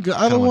 don't want to go.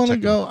 I don't wanna want to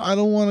check go. I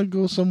don't want to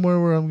go somewhere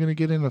where I'm gonna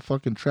get in a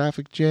fucking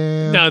traffic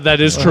jam. No,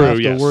 that is I true. have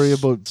to Yes. worry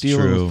about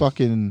dealing true. with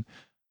fucking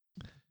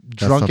not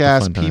drunk the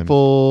ass fun time.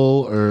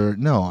 people. Or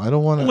no, I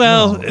don't want to.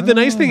 Well, the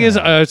nice thing is,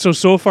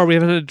 so far we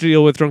haven't had to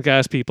deal with drunk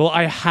ass people.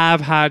 I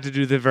have had to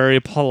do the very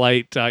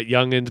polite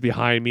youngins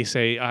behind me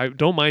say, "I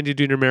don't mind you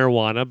doing your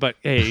marijuana, but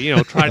hey,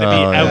 try to be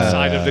Oh, yeah,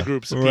 outside of yeah. the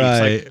groups of peeps."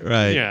 Like,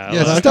 right. yeah,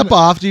 Yeah, well, step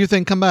off. Do you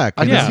think? Come back.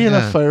 I you can know? see Yeah.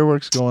 enough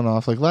fireworks going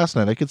off. Like last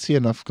night, I could see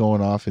enough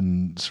going off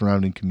in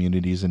surrounding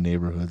communities and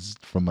neighborhoods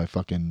from my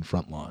fucking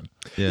front lawn.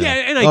 yeah,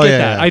 and I Oh, get yeah,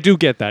 that. yeah. I do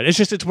get that. It's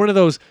just it's one of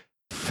those.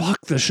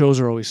 Fuck, the shows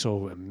are always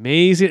so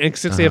amazing, and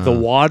since they have the Uh-huh.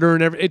 water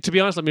and everything. To be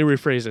honest, let me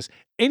rephrase this: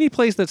 any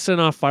place that's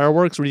setting off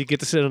fireworks where you get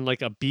to sit on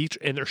like a beach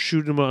and they're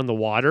shooting them on the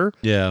water,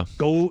 Yeah.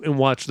 go and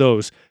watch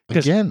those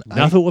because Again,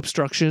 nothing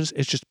obstructions.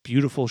 It's just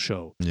beautiful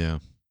show. Yeah.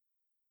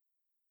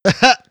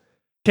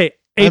 Okay,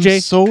 I'm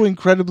AJ. so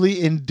incredibly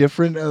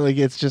indifferent. Like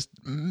it's just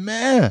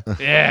meh.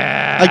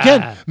 Yeah.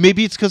 Again,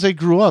 maybe it's because I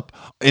grew up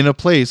in a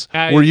place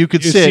where you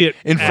could you see sit it.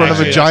 in front of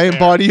a Actually, giant that's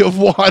fair. body of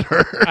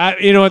water.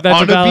 You know what?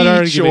 That's On a a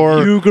valid beach argument.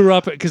 or- You grew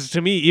up because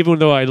to me, even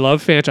though I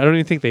love Fanch, I don't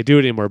even think they do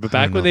it anymore. But I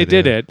back don't when know they if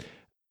they did do. it,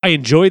 I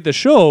enjoyed the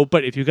show.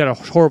 But if you got a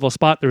horrible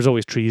spot, there was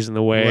always trees in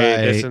the way,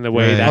 this Right, in the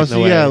way, right. that Oh, in the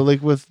so way. yeah,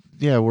 like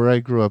where I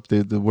grew up,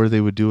 where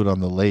they would do it on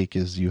the lake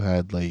is you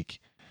had like,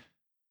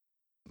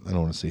 I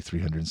don't want to say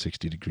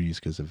 360 degrees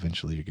because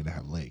eventually you're gonna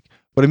have lake.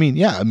 But I mean,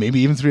 yeah, maybe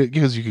even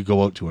because you could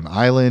go out to an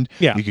island.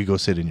 Yeah. You could go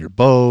sit in your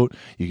boat.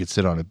 You could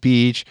sit on a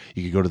beach.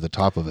 You could go to the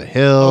top of a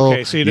hill.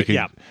 Okay, so could,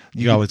 yeah.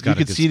 You always got a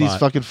could good see these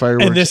spot. fucking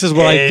fireworks. And this is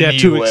what I get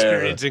to anywhere.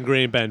 experience in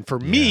Grand Bend. For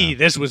me, Yeah.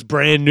 this was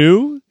brand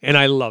new, and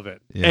I love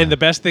it. Yeah. And the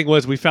best thing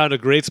was we found a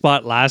great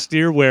spot last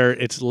year where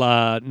it's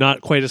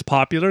not quite as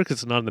popular because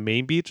it's not on the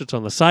main beach; it's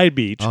on the side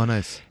beach. Oh,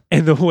 nice.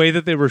 And the way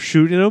that they were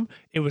shooting them,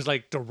 it was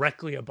like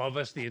directly above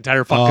us the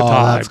entire fucking Oh,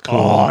 time. that's cool.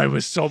 Oh, it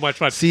was so much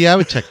fun. See, I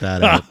would check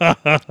that out.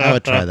 I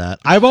would try that.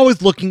 I'm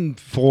always looking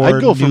for.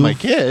 I'd go for new- my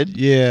kid.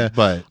 Yeah,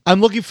 But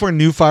I'm looking for a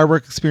new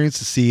firework experience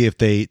to see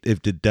if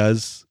it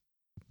does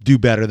do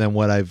better than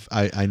what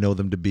I know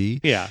them to be.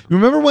 Yeah.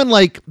 Remember when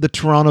like the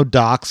Toronto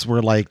docks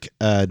were like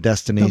a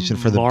destination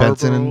for the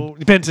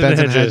Benson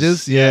and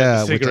Hedges?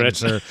 Yeah, which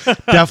cigarettes. are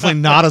definitely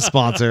not a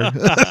sponsor of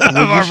you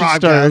our should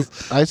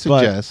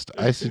podcast. start,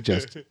 I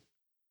suggest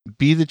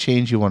be the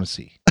change you want to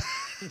see.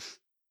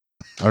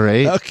 All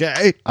right.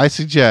 Okay. I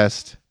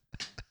suggest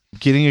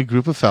getting a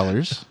group of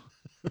fellers,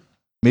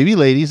 maybe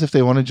ladies if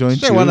they want to join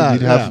Sure, too. why not?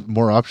 You'd have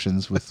more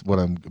options with what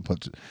I'm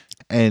put.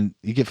 And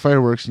you get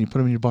fireworks and you put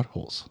them in your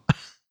buttholes.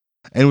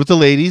 And with the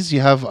ladies, you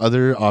have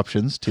other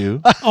options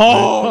too.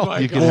 Oh my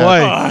You god. could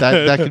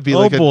have, that could be Oh,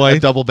 like boy. a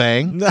double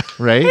bang,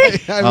 right?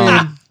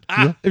 I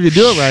mean, if you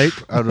do it right.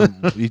 out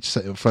of each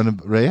front of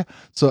Rhea.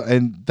 So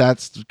and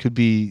could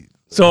be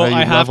So how you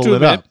I have level to it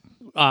admit,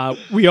 up.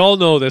 we all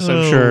know this, I'm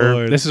Oh, sure.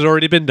 Lord. This has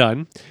already been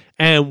done.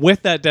 And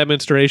with that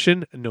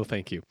demonstration, no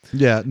thank you.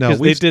 Yeah, no, Because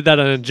they did that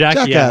on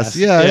Jackass.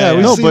 Yeah,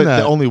 we've No, seen but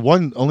that. only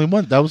one.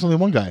 That was only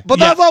one guy. But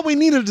Yeah. that's all we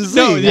needed to see.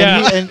 No,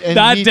 yeah. And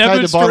That he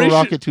tied the bottle demonstration-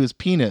 rocket to his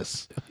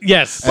penis.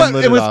 Yes. And But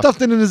lit it it was off.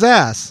 stuffed in his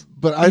ass.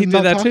 But He I'm did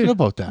not that talking too.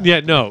 about that.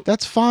 Yeah, no.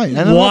 That's fine. And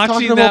I'm not Watching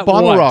talking that about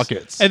bottle once.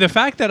 rockets. And the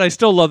fact that I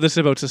still love this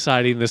about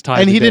society in this time.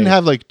 And he today. didn't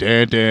have like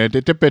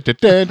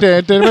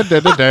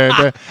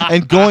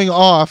and going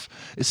off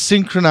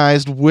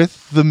synchronized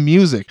with the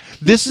music.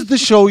 This is the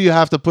show you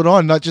have to put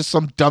on, not just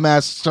some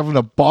dumbass stuffing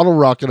a bottle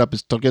rocket up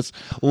his tuchus,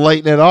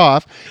 lighting it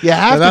off. You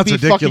have to that's be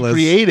fucking ridiculous.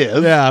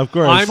 creative. Yeah, of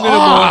course. I'm gonna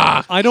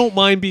go, I don't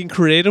mind being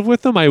creative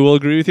with them. I will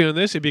agree with you on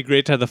this. It'd be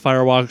great to have the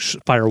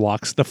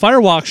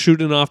firewalks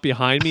shooting off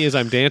behind me as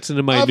I'm dancing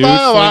in my nude,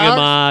 flinging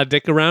my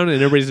dick around,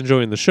 and everybody's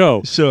enjoying the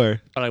show.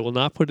 Sure. But I will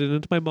not put it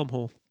into my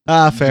bumhole.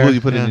 Fair. Will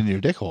you put Yeah. it in your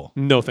dick hole?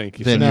 No, thank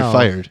you. Then sir. No. you're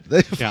fired.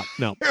 Yeah,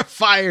 no. You're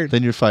fired.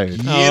 Then you're fired.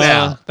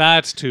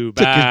 That's too Took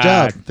his bad.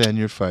 job. Then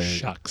you're fired.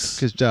 Shucks.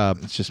 Good job.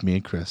 It's just me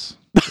and Chris.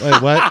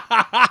 Wait, what?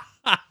 I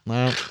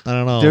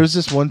don't know. There was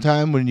this one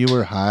time when you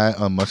were high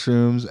on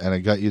mushrooms and I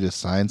got you to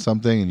sign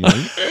something and you're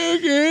like,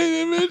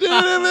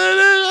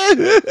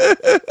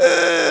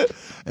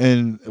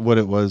 and what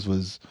it was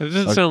It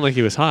doesn't sound like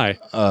he was high.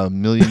 a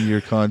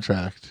 1,000,000-year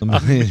contract. a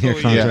million-year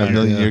Yeah, contract. Yeah, a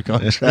 1,000,000-year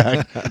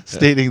contract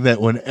stating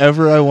that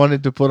whenever I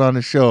wanted to put on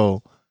a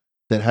show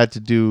that had to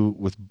do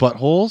with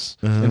buttholes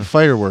and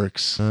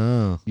fireworks,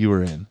 Oh. you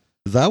were in.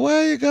 Is that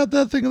why you got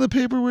that thing in the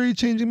paper where you're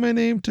changing my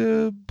name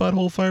to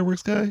Butthole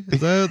Fireworks Guy? Is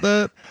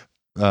that?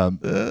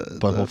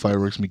 Butthole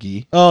Fireworks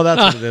McGee. Oh,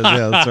 that's what it is.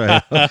 Yeah, that's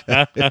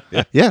right.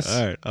 Okay. Yes.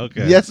 All right.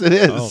 Okay. Yes, it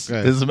is. Okay.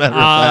 As a matter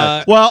of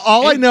fact. Well,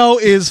 all I know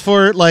is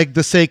for like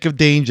the sake of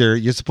danger,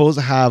 you're supposed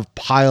to have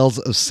piles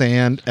of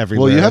sand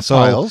everywhere. Well, you have So-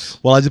 piles.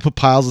 Well, I just put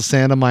piles of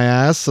sand on my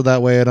ass so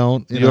that way I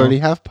don't. You know, already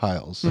have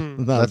piles.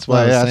 not- That's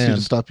why I not asked you sand.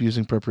 to stop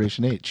using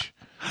Preparation H.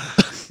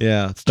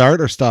 Yeah.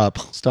 Start or stop.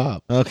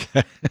 Stop.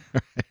 Okay.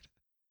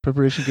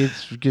 Preparation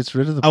gets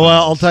rid of the Well,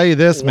 I'll piles. tell you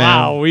this, man.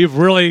 Wow, we've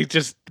really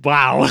just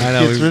wow. I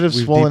know. Gets rid of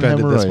we've swollen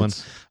deep-ended this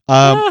hemorrhoids.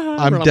 one.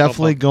 I'm Rum,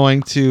 definitely bum,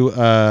 going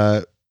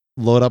to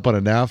load up on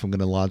it now if I'm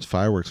going to launch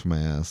fireworks from my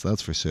ass.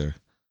 That's for sure.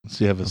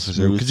 So you have a That's for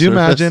sure. smooth Could you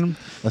surface- imagine?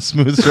 a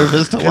smooth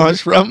surface to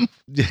launch from?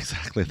 Yeah,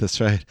 exactly. That's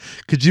right.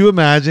 Could you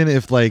imagine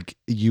if like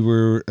you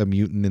were a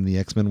mutant in the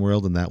X-Men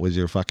world and that was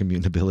your fucking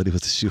mutant ability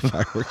was to shoot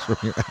fireworks from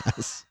your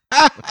ass?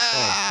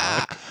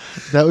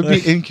 That would be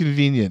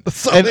inconvenient,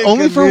 So and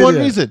only for one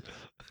inconvenient. reason: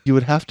 you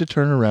would have to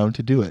turn around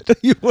to do it.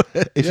 You would.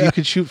 If Yeah. you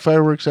could shoot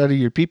fireworks out of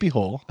your pee-pee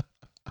hole,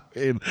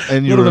 and you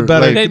Little were bit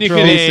better like, Then you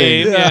control. can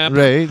aim. Yeah. Yeah.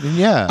 right, and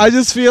yeah. I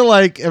just feel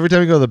like every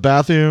time you go to the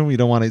bathroom, you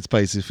don't want to eat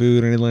spicy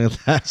food or anything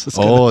like that. It's just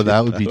gonna Oh, be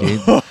that would be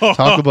dangerous.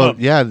 Talk about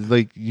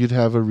like you'd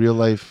have a real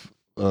life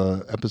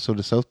episode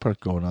of South Park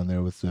going on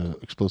there with the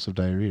explosive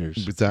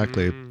diarrheas.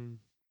 exactly Mm.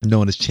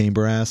 known as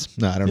chamber ass.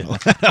 No, I don't know.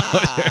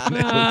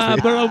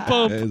 Ah,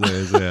 bum. It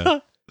is, yeah.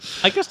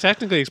 I guess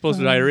technically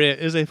explosive diarrhea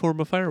is a form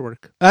of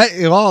firework.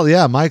 Well,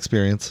 yeah, my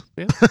experience.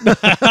 Yeah.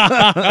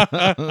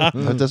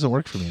 That doesn't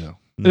work for me though.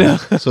 No.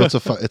 So it's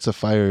a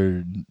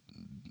fire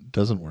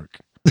doesn't work.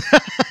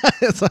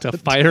 It's It's a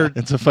fire.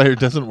 It's a fire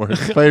doesn't work.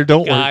 Fire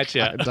don't work.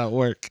 Gotcha. It don't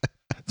work.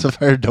 It's a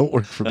fire don't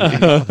work for me.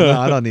 No,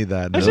 I don't need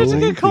that. That's No. such a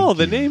good call.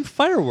 The thank you. name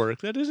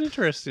firework. That is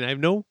interesting. I have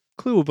no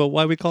clue about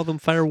why we call them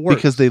fireworks.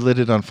 Because they lit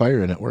it on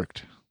fire and it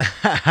worked.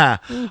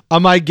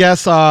 My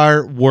guess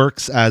are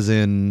works as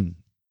in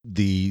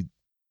the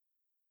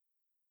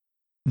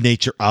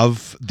nature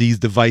of these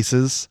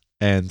devices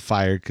and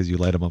fired because you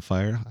light them on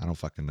fire. I don't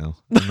fucking know.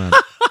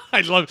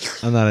 I love.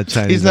 I'm not a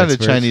Chinese. He's not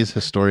expert. a Chinese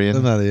historian.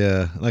 I'm not a,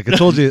 yeah. Like I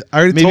told you, I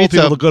already Maybe told it's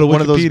people to go to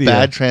one of those Wikipedia.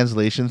 bad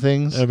translation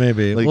things.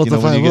 Maybe. Like Well, you know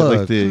it's a when you fine get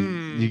like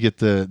look. you get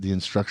the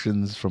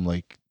instructions from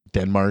like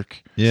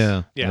Denmark,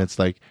 Yeah. Yeah. and it's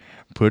like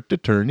put the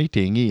turny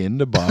tingy in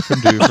the boffin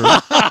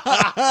doofer.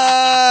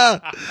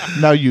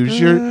 Now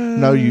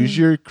use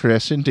your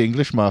crescent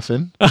English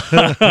muffin.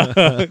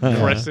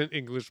 Crescent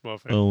English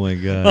muffin. Oh my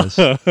gosh.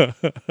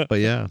 But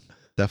yeah,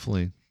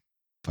 definitely.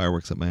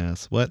 fireworks up my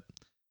ass. What?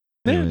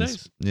 Yeah, Anyways,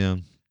 nice. Yeah.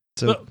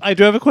 So But I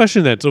do have a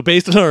question then. So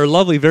based on our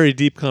lovely, very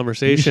deep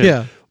conversation,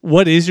 yeah.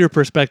 what is your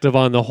perspective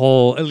on the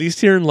whole, at least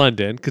here in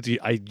London, because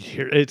I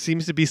hear it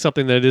seems to be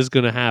something that is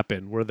going to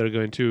happen where they're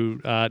going to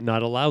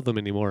not allow them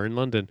anymore in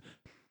London.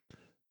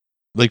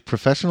 Like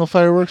professional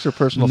fireworks or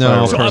personal No,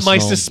 fireworks? So my personal.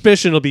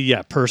 suspicion will be,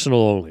 personal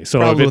only. So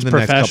Probably if it's in the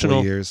next couple professional,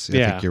 of years. I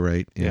yeah. think you're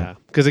right. yeah.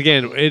 Because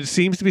again, it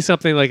seems to be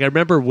something like I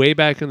remember way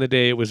back in the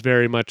day, it was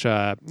very much,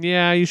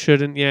 you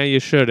shouldn't, you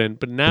shouldn't.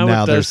 But now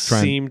Now it they're does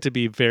trying- seem to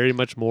be very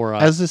much more,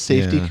 As a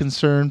safety Yeah.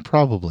 concern,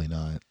 probably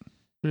not.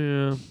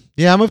 yeah.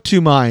 Yeah, I'm of two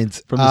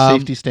minds. From the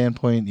safety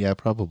standpoint, yeah,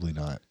 probably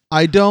not.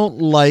 I don't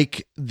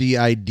like the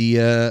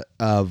idea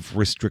of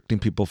restricting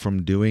people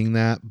from doing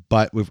that,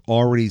 but we've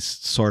already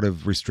sort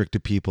of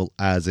restricted people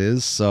as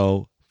is.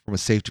 So from a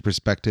safety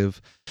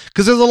perspective,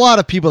 because there's a lot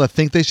of people that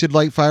think they should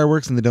light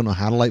fireworks and they don't know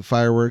how to light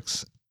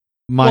fireworks.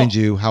 Mind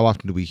you, how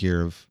often do we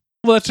hear of?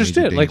 Well, that's just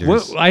Major it. Like,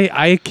 dangers.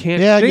 I can't.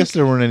 Yeah, I think, guess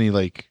there weren't any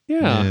like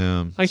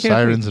Yeah, I can't.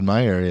 sirens in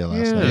my area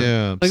last Yeah. night.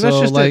 Yeah, Like, so that's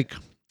just like,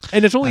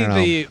 And it's only I don't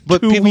know. the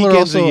But 2 people are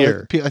weekends also, a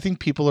year. I think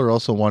people are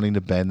also wanting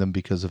to ban them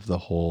because of the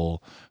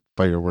whole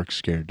fireworks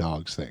scare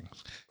dogs thing.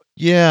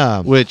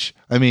 yeah, Which,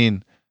 I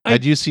mean, I-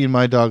 had you seen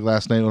my dog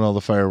last night when all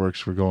the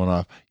fireworks were going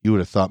off, you would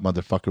have thought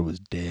motherfucker was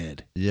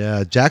dead.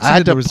 yeah. Jackson I had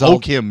did to the result.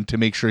 poke him to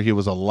make sure he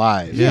was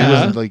alive. Yeah. He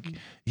wasn't like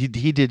he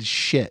did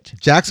shit.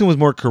 Jackson was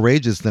more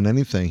courageous than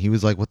anything. He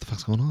was like, "What the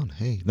fuck's going on?"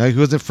 Hey, no, he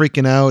wasn't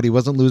freaking out. He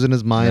wasn't losing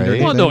his mind. Or Right.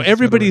 anything. Well, no, Just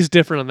everybody's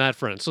different on that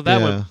front. So that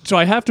Yeah. one. So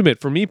I have to admit,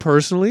 for me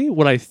personally,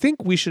 what I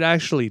think we should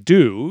actually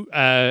do,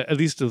 at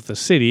least with the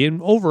city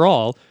and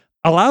overall,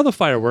 allow the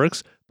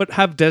fireworks, but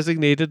have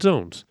designated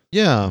zones.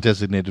 yeah,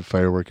 Designated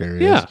firework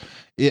areas. Yeah.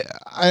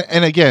 Yeah.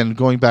 And again,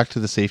 going back to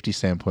the safety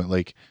standpoint,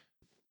 like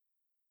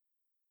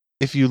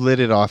if you lit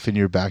it off in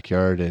your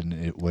backyard and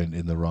it went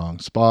in the wrong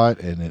spot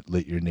and it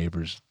lit your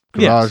neighbor's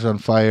garage on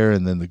fire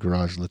and then the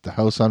garage lit the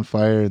house on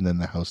fire and then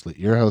the house lit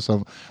your house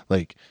on,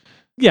 like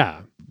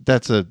Yeah,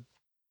 that's a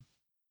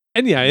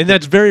and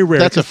that's very rare.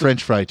 that's a 'cause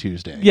French Fry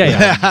Tuesday.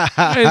 Yeah.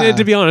 and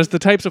to be honest, the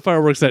types of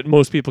fireworks that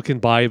most people can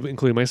buy,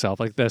 including myself,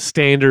 like the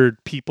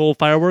standard people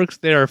fireworks,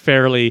 they are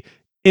fairly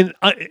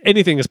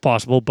anything is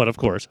possible, but of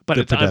course, but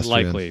They're it's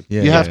pedestrian. unlikely.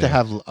 Yeah, You yeah, have to yeah.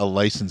 have a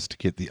license to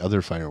get the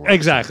other fireworks.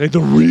 Exactly,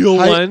 the real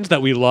I- ones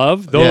that we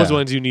love, those Yeah.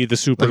 ones you need the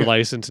super Like-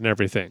 license and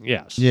everything.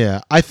 Yes.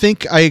 Yeah, I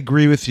think I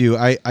agree with you.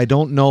 I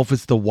don't know if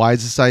it's the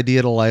wisest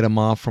idea to light them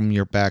off from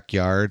your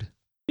backyard.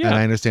 Yeah. And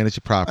I understand it's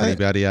your property,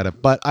 yada yada.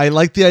 But I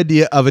like the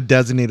idea of a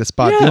designated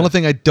spot. Yeah. The only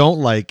thing I don't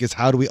like is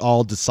how do we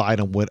all decide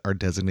on what our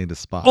designated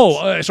spots?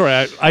 Oh,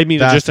 sorry. I mean it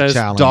That's just the as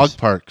challenge. Dog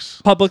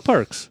parks. public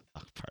parks.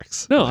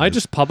 Parks. No, I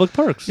just public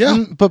parks.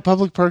 Yeah. But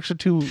public parks are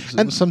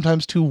And-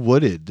 sometimes too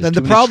wooded. There's And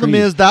too the many problem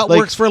trees. is that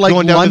works for like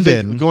going down to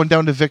London. going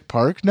down to Vic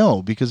Park.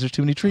 No, because there's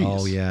too many trees.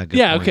 Oh yeah. Good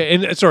Yeah. point. Okay.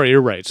 And sorry,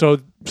 you're right. So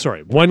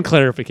sorry. One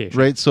clarification.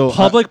 Right. So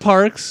Public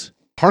parks.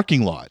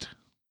 parking lot.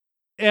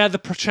 Yeah, the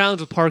challenge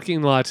with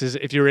parking lots is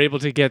if you're able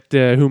to get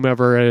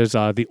whomever is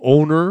the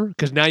owner,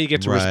 because now you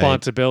get to Right.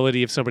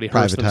 responsibility if somebody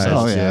hurts Privatized.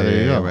 themselves. Oh, yeah, there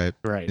you go. Right.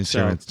 Right.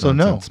 Insurance. So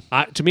no.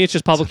 nonsense. To me, it's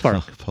just public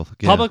park. Public,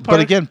 yeah. Public park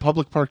But again,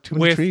 public park, too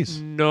many with trees.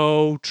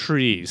 no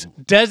trees.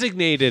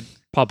 Designated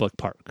public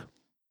park.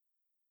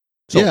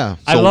 So, Yeah.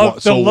 I So love one-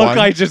 the so look one-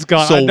 I just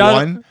got. So I'm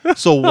not-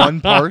 one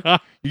park.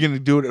 You're gonna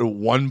do it at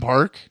one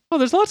park. Oh,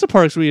 there's lots of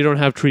parks where you don't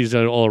have trees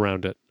all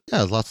around it. Yeah,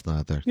 there's lots of them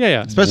out there. Yeah,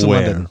 yeah. Especially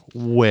Where? London.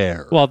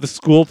 Where? Well, the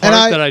school park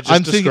And that I just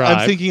I'm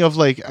described. thinking of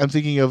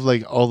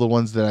like all the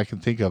ones that I can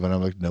think of, and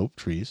I'm like, nope,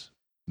 trees.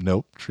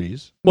 Nope,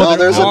 trees. Well, no,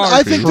 there there's. are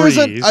I think there's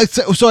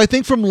trees. so I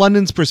think from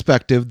London's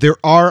perspective, there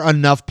are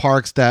enough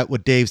parks that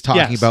what Dave's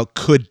talking Yes. about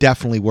could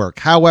definitely work.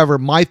 However,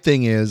 my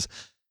thing is,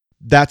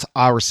 that's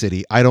our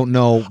city. I don't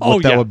know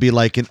what that would be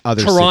like in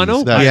other Toronto?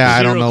 cities. That- Yeah,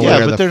 I don't know Zero- where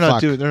Yeah, the but they're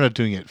fuck. not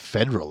doing it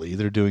federally.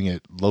 They're doing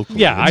it locally.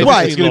 Yeah, it's, I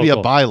it's just going to be mean a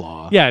local.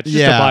 bylaw. Yeah, it's just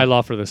Yeah. a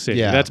bylaw for the city.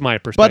 Yeah. That's my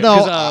But perspective.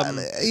 no,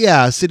 'Cause,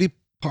 yeah, city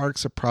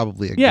parks are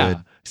probably a yeah, good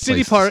city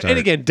place to park, start. and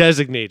again,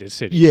 designated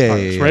city Yeah,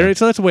 parks, yeah, right? yeah.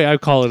 So that's the way I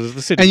call it, as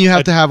the city. and you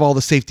have to have all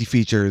the safety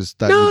features.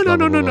 That No, blah, no,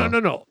 no, blah, no, blah, no,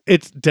 no, no.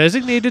 It's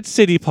designated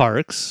city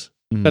parks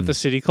blah. that the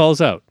city calls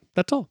out.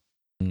 That's all,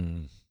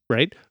 Mm,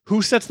 right?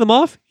 Who sets them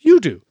off? You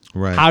do.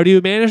 right. How do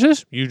you manage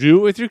this? You do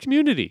it with your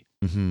community.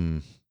 hmm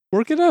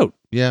Work it out.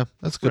 Yeah,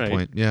 that's a good Right.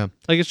 point. Yeah.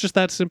 Like it's just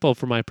that simple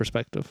from my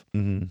perspective.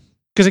 hmm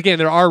Because again,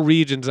 there are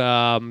regions.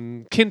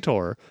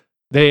 Kintor,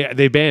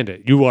 they banned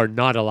it. You are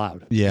not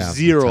allowed. Yeah,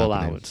 Zero that's happening.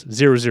 allowance.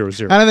 0, 0,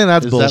 0. I don't think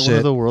that's Is that one bullshit.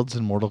 of the worlds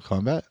in Mortal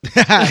Kombat?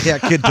 Yeah,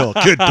 kid door,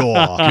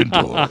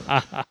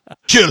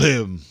 kill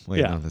him. Wait,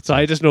 Yeah. no, that's So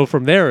I just know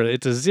from there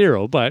it's a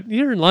 0. But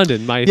here in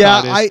London, my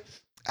yeah, thought is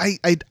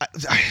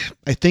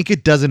I think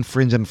it does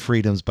infringe on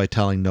freedoms by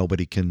telling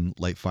nobody can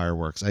light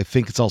fireworks. I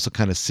think it's also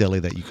kind of silly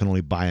that you can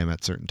only buy them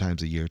at certain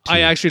times a year. Too.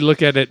 I actually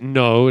look at it.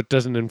 No, it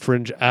doesn't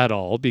infringe at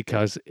all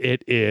because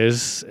it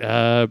is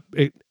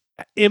it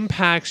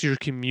impacts your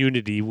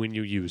community when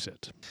you use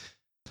it.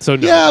 So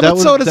no. yeah, That but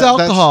would- so does that's-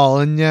 alcohol,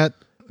 and yet,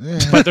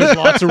 But there's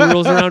lots of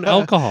rules around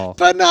alcohol.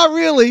 but not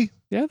really.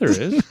 Yeah, there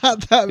is.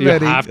 Not that You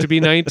many. have to be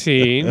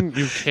 19.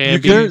 You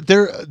can't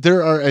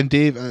There are, and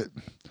Dave,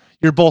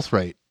 you're both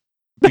right.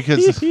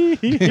 Because we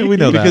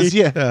know because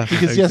that.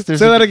 because yes, there's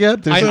Say that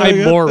again.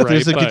 I'm more right.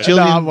 there's a but- gajillion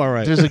No, I'm all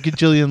right. there's a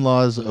gajillion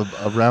laws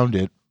around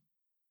it,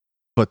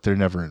 but they're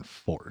never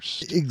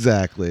enforced.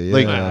 Exactly.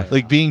 Like yeah.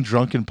 like being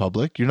drunk in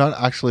public, you're not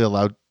actually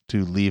allowed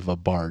to leave a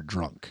bar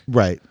drunk.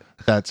 Right.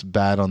 That's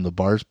bad on the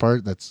bar's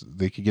part.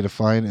 They could get a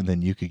fine, and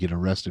then you could get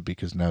arrested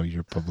because now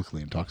you're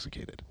publicly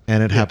intoxicated.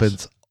 And it Yes.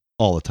 happens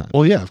all the time.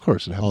 Well, yeah, of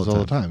course, it happens All all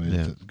the the time. time.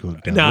 It goes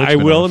down Now, I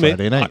Richmond will on a admit,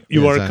 Friday night.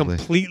 you Yeah, are exactly.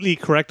 completely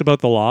correct about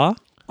the law.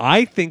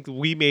 I think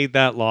we made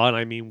that law, and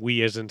I mean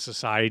we as in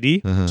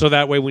society. Uh-huh. So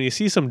that way, when you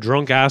see some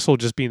drunk asshole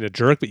just being a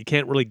jerk, but you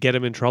can't really get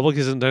him in trouble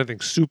because he hasn't done anything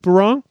super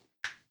wrong,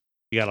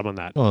 you got him on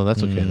that. Oh,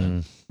 that's okay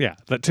then. Yeah,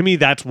 but to me,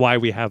 that's why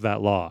we have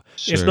that law.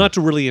 It's Sure. not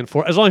to really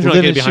enforce, as long as you're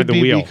Well, not then getting behind the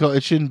it should wheel.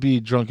 it shouldn't be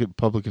drunk at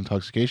public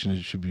intoxication.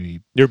 It should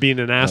be You're being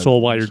an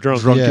asshole while you're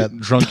drunk. Yeah.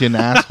 drunken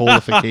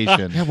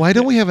assholeification, Yeah, why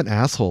don't we have an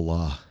asshole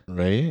law?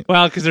 right?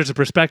 Well, because there's a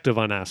perspective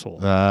on asshole.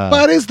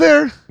 But is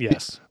there?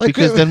 Yes. Like,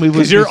 Because then we would be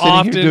 'Cause you're sitting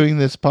often- here doing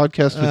this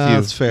podcast with you.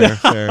 That's fair.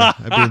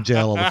 I'd be in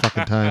jail all the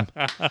fucking time.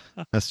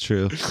 That's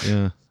true.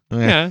 Yeah.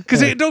 Yeah,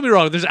 because don't be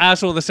wrong. There's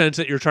asshole in the sense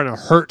that you're trying to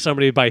hurt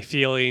somebody by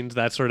feelings,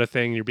 that sort of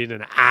thing. You're being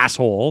an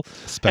asshole.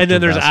 Spectrum And then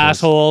there's of assholes.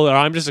 asshole, or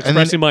I'm just And then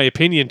expressing my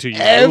opinion to you.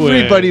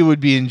 Everybody would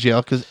be in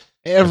jail because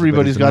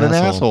everybody's got an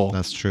asshole.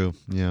 That's true.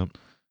 Yeah.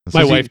 That's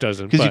My true. wife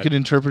doesn't. Because you but- could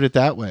interpret it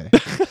that way,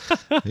 It's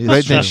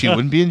right? true. Then she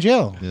wouldn't be in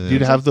jail. Yeah,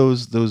 You'd yeah. have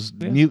those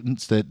Yeah.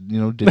 mutants that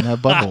didn't have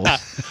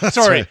buttholes. That's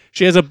Sorry, right.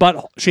 she has a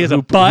butt. She has a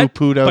who butt,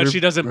 pooed out but her- she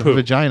doesn't her poop.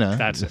 vagina.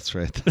 That's it. That's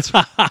right. That's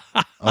right.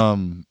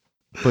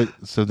 But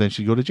so then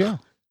she'd go to jail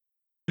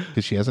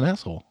because she has an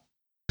asshole.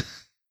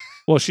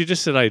 Well, she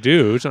just said I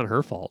do. It's not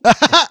her fault.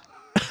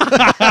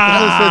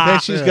 Then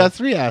she's got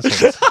 3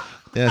 assholes.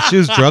 Yeah, she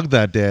was drugged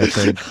that day, I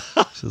think.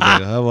 She was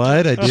like, oh,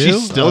 what? I do?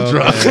 She's still Okay,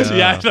 drugged.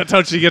 Yeah, that's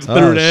how she gets Oh,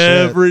 through it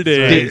shit. every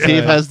day. Right.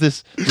 Dave has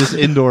this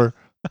indoor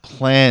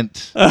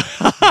plant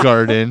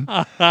garden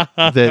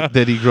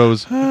that he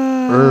grows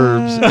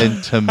herbs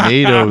and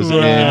tomatoes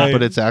Right. in,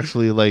 but it's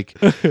actually like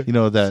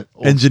that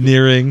old,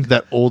 Engineering.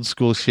 that old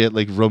school shit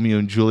like Romeo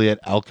and Juliet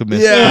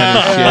alchemist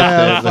Yeah.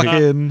 kind of shit.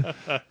 That,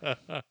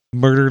 like, Fucking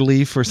murder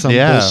leaf or some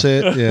Yeah.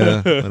 bullshit. Yeah.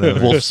 Whatever.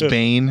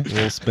 Wolfsbane,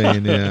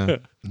 Wolfsbane, yeah.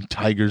 and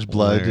tiger's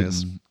blood,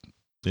 Hilarious. and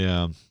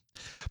Yeah.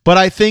 But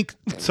I think,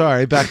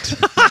 sorry, back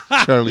to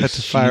Charlie That's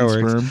Sheen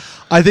fireworks. sperm.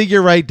 I think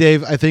you're right,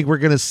 Dave. I think we're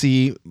going to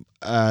see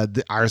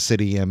our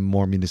city and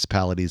more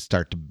municipalities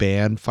start to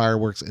ban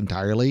fireworks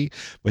entirely,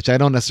 which I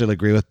don't necessarily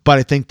agree with. But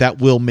I think that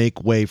will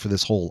make way for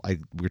this whole, we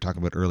were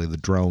talking about earlier, the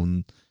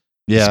drone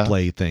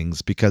display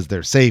things, because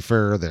they're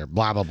safer. They're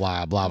blah, blah,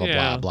 blah, blah, blah,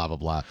 Yeah. blah, blah, blah,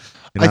 blah.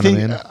 You know I think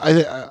what I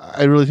mean?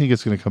 I really think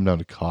it's going to come down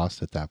to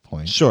cost at that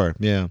point, Sure.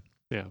 Yeah.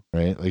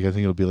 right? Like I think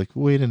it'll be like,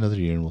 wait another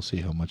year and we'll see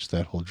how much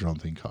that whole drone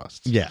thing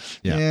costs. Yeah.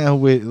 Yeah. Yeah,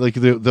 wait, like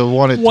they'll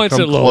want it Once to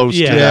come it low- close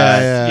yeah. to that.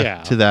 Yeah.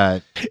 Yeah. To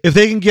that. If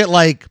they can get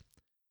like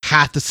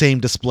half the same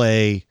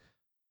display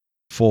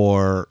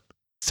for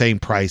same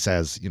price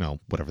as,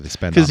 whatever they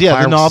spend on Because the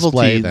fireworks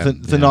novelty, display,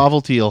 then, the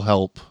novelty will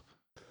help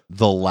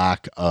the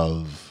lack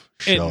of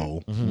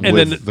show Mhm. And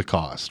with then- the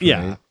cost. yeah.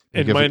 right?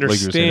 And Like my if it- like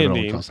you were saying, if it only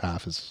understanding costs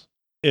half is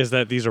is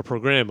that these are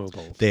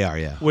programmable. They are,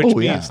 yeah. Which Oh,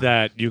 means yeah.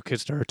 that you could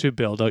start to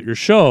build out your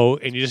show,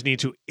 and you just need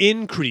to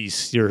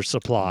increase your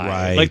supply.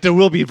 Right. Like there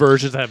will be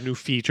versions that have new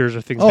features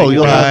or things. Oh, being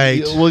you'll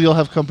added. Right. you'll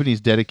have companies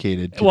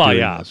dedicated to Well, doing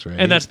yeah, this, right?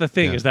 and that's the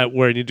thing Yeah. is that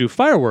when you do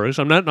fireworks,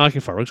 I'm not knocking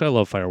fireworks. I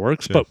love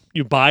fireworks, Sure. but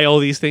you buy all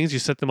these things, you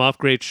set them off,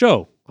 great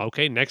show.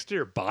 Okay, next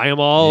year buy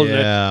them all.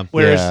 Yeah.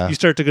 Whereas Yeah. you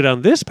start to go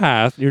down this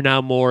path, you're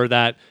now more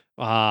that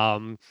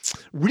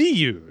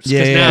reuse. 'Cause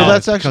Yeah. now- Well,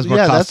 that's becomes actually- more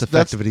yeah, cost that's-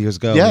 effective as years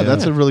go. yeah,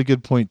 that's a really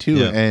good point too.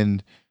 Yeah.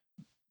 And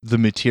the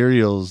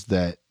materials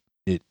that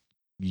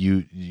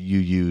you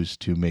use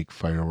to make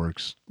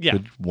fireworks Yeah.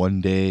 could one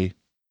day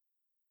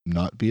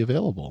not be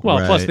available. well,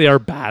 plus Right. they are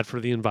bad for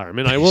the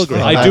environment. I will agree.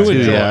 Well, I that do too,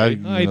 enjoy.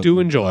 yeah, I do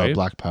enjoy.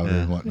 black powder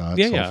and whatnot,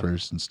 Yeah, yeah.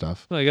 sulfurs and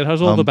stuff. Like it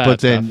has all the bad but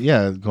then, stuff.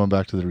 yeah, going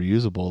back to the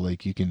reusable,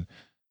 like you can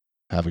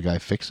have a guy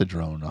fix a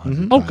drone 100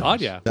 Mhm. Oh times.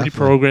 God, yeah. Definitely.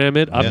 Reprogram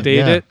it, Yeah. update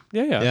Yeah. it.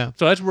 Yeah. Yeah.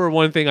 So that's where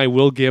one thing I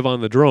will give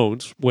on the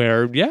drones,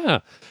 where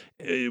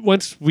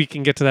once we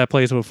can get to that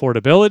place of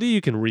affordability, you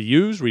can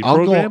reuse,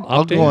 reprogram,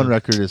 I'll update. go on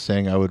record as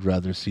saying I would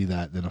rather see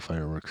that than a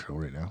fireworks show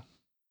right now.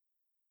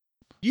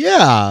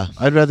 Yeah.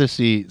 I'd rather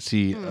see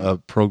a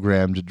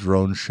programmed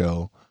drone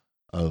show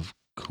of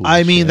cool.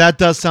 I mean, shit that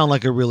does sound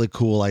like a really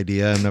cool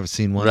idea. I've never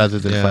seen one. rather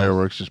than Yeah.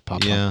 fireworks just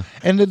pop Yeah. up.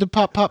 And then the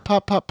pop pop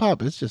pop pop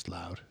pop. It's just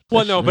loud.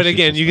 Well, That no, shit- but that shit's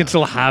again, just you can loud.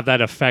 still have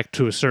that effect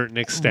to a certain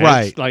extent.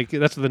 Right. Like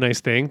that's the nice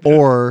thing.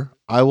 Or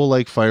I will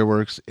like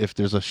fireworks if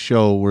there's a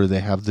show where they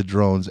have the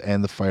drones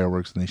and the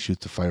fireworks and they shoot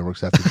the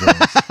fireworks at the drones.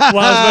 Well,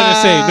 I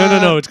was going to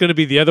say, no. It's going to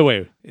be the other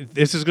way.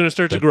 This is going to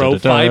start to grow.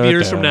 5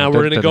 years from now, we're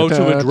going to go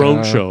to a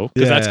drone show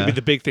because that's going to Yeah. be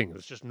the big thing.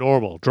 It's just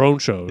normal drone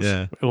shows.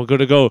 Yeah. And we're going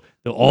to go,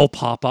 they'll all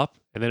pop up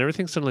and then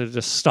everything suddenly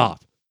just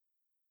stop.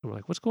 And we're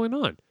like, what's going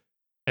on?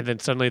 and then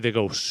suddenly they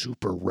go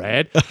super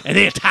red and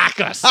they attack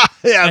us.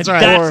 Yeah, and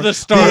that's the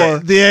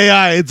start. The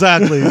AI,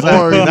 exactly.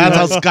 Or That's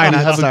how you Skynet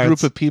have starts. a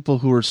group of people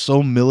who are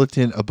so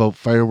militant about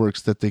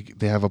fireworks that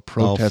they have a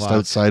protest fuck.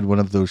 outside one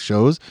of those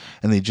shows,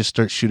 and they just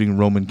start shooting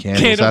Roman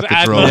candles at the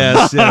at drone.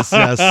 Yes.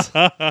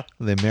 The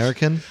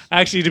American?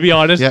 Actually, to be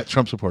honest, Yeah,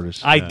 Trump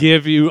supporters. I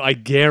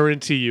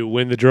guarantee you,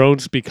 when the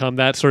drones become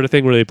that sort of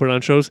thing where they put it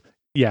on shows,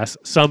 yes,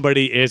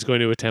 somebody is going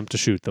to attempt to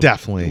shoot them.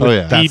 Definitely. Oh,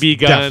 yeah. That's BB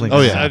guns, definitely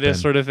gonna happen.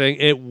 this sort of thing.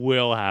 It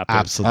will happen.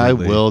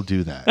 Absolutely. I will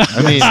do that.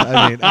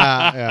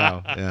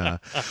 Yeah.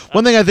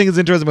 One thing I think is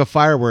interesting about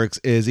fireworks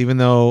is even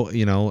though,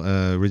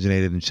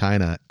 originated in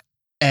China,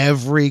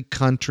 every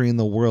country in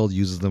the world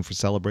uses them for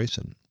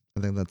celebration.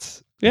 I think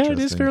that's Yeah, it is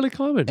interesting. fairly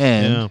common.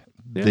 And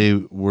Yeah.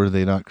 were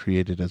they not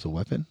created as a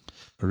weapon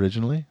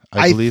originally?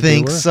 I believe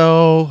think they were.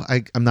 so.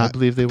 I'm not I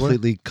believe they were.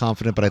 completely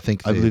confident, but I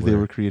think I believe they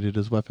were created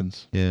as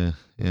weapons. Yeah.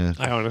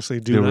 I honestly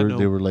They do not were know.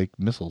 they were like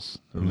missiles.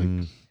 They were like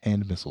Mm,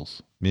 hand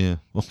missiles. yeah.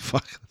 Well,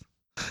 fuck.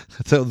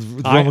 So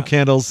Roman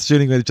candles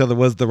shooting at each other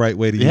was the right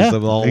way to use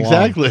them all along.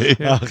 exactly.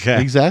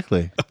 Okay.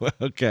 Exactly.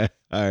 Okay.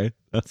 All right.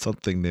 That's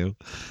something new,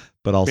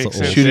 but also Makes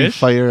old. sense. Shooting Fish?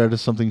 fire out of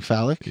something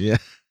phallic. Yeah,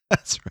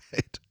 that's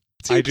right.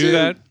 I do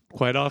that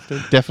quite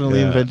often. Definitely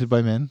Yeah. invented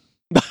by men.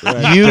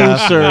 Right. You,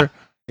 Definitely. sir,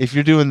 if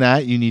you're doing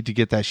that, you need to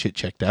get that shit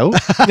checked out.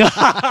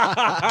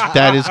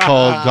 That is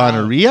called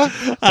gonorrhea.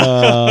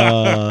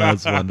 Oh,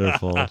 that's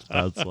wonderful.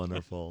 That's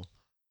wonderful.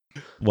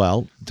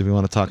 Well, do we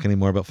want to talk any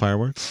more about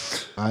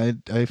fireworks? I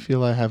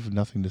feel I have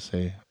nothing to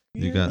say.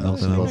 You got no,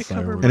 nothing I else?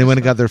 covered my Anyone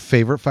got their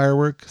favorite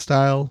firework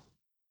style?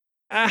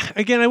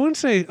 Again, I wouldn't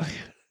say. The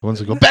ones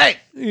that go bang.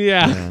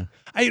 Yeah.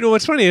 You know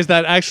what's funny is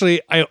that I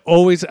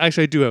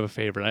do have a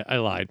favorite. I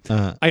lied.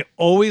 Uh, I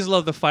always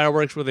love the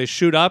fireworks where they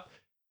shoot up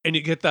and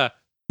you get the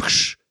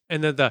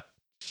and then the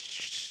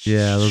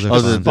yeah, those are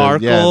Oh, fun. the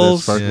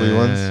sparkles. sparkly Yeah,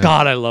 ones. yeah.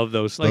 God, I love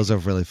those. Like, Those are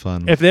really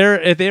fun. if they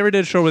ever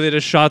did a show where they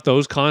just shot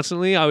those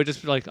constantly, I would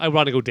just be like, I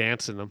want to go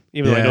dance in them,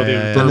 even though I know they Yeah,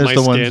 would yeah, burn Then my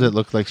there's the ones skin. that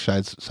look like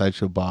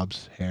Sideshow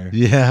Bob's hair.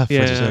 yeah, for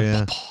Yeah. sure.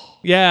 Yeah.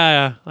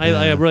 Yeah, I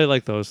Yeah. really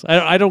like those.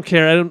 I don't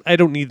care. I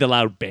don't need the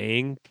loud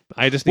bang.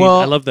 I just need. Well,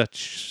 I love the.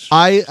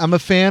 I'm a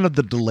fan of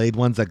the delayed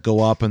ones that go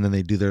up and then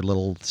they do their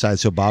little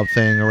Sideshow Bob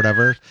thing or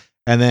whatever,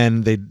 and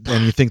then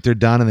you think they're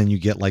done, and then you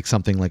get like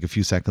something like a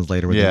few seconds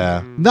later. With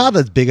Yeah. them. Not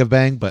as big a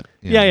bang, but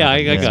Yeah, I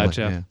yeah,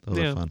 gotcha. Yeah, those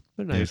Yeah. are fun.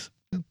 They're nice.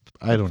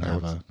 I don't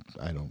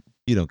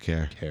You don't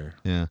care. care.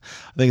 Yeah,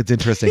 I think it's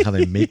interesting how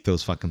they make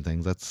those fucking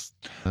things. That's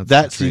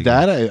See intriguing.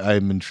 that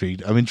I'm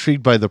intrigued. I'm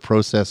intrigued by the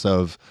process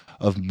of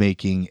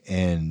making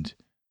and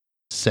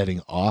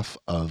setting off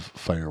of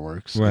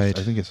fireworks. Right.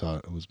 I think I saw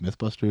it was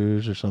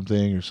Mythbusters or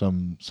something, or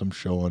some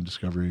show on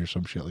Discovery or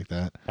some shit like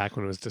that. Back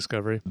when it was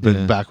Discovery. But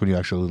Yeah. back when you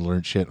actually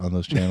learned shit on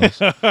those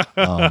channels.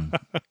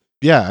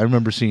 Yeah, I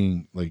remember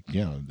seeing they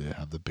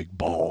have the big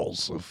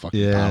balls of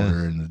fucking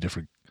powder and the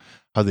different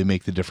how they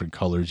make the different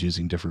colors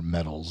using different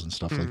metals and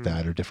stuff like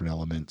that, or different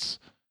elements.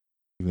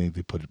 I think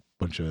they put a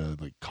bunch of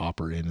like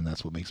copper in, and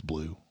that's what makes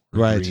blue or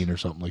Right. green or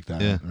something like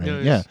that. Yeah.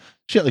 Right? Nice.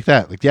 Shit like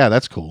that. Like, yeah,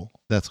 that's cool.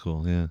 That's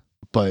cool. Yeah.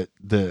 But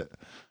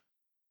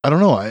I don't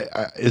know.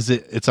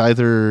 It's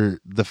either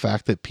the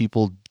fact that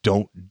people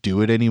don't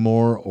do it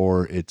anymore,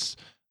 or it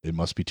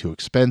must be too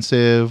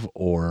expensive,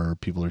 or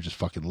people are just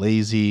fucking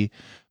lazy.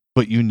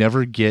 But you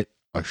never get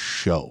a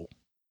show.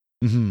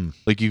 Mm-hmm.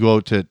 Like you go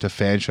to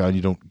Fanshawe and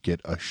you don't get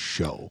a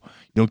show.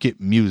 You don't get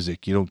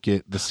music. You don't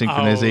get the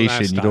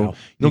synchronization. You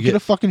don't get a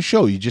fucking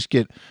show. You just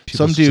get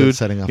some dude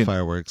setting off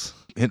fireworks.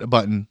 hitting a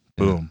button,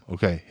 boom.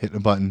 Okay, hitting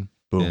a button,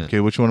 boom. Yeah. Okay,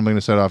 which one am I going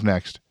to set off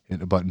next?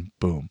 Hitting a button,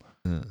 boom.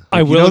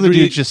 I will the agree.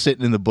 dude's just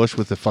sitting in the bush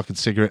with a fucking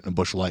cigarette and a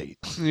bush light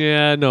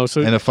Yeah, no. So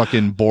and a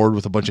fucking board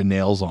with a bunch of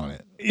nails on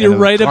it. you're and a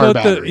right car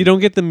about battery. you don't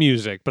get the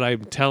music, but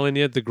I'm telling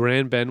you, the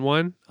Grand Bend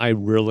one, that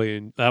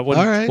one.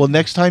 All right. Well,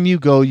 next time you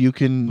go, you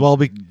can it'll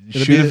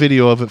shoot be a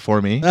video of it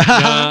for me. See, And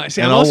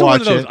I'm I'll also one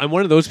of watch those. it. I'm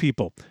one of those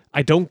people.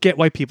 I don't get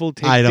why people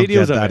take I don't videos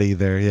get of that it.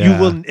 either. Yeah. You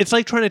will. It's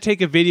like trying to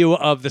take a video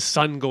of the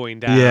sun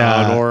going down,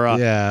 Yeah. or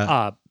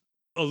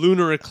a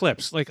lunar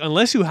eclipse. Like,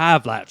 unless you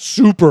have that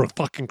super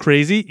fucking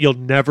crazy, you'll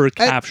never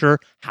capture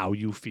how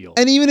you feel.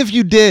 And even if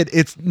you did,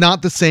 it's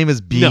not the same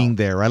as being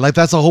there, right? Like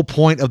that's the whole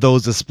point of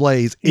those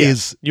displays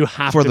is you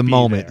have for to the be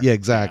moment. there. Yeah,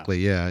 exactly.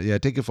 Yeah.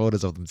 Taking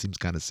photos of them seems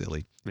kind of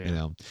silly. Yeah. You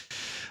know.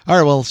 All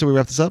right. Well, should we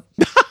wrap this up?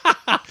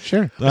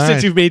 Sure. All Since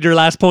right. you've made your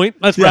last point,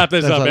 let's wrap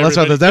this up. Let's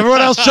wrap this.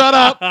 Everyone else, shut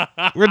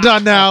up. We're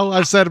done now.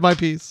 I've said my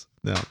piece.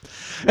 No.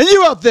 And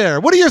you out there,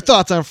 what are your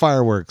thoughts on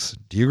fireworks?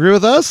 Do you agree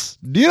with us?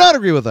 Do you not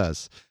agree with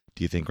us?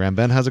 Do you think Grand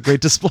Bend has a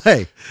great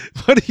display?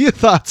 What are your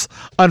thoughts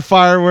on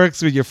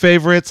fireworks? With your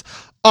favorites?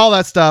 All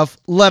that stuff.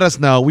 Let us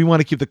know. We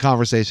want to keep the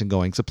conversation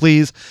going. So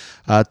please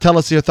tell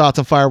us your thoughts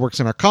on fireworks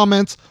in our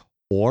comments,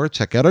 or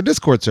check out our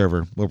Discord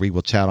server where we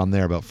will chat on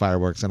there about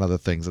fireworks and other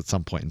things at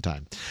some point in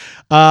time.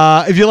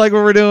 If you like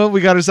what we're doing,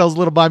 we got ourselves a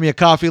little Buy Me a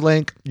Coffee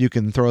link. You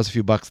can throw us a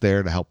few bucks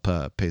there to help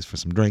pay for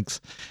some drinks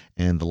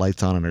and the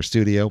lights on in our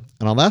studio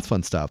and all that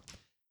fun stuff.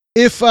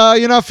 If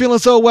you're not feeling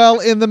so well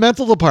in the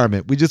mental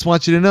department, we just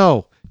want you to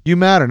know You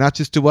matter, not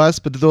just to us,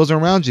 but to those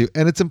around you.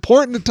 And it's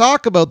important to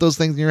talk about those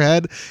things in your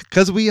head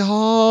because we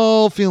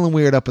all feeling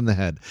weird up in the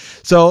head.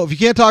 So if you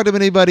can't talk to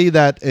anybody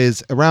that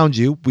is around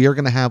you, we are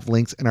going to have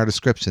links in our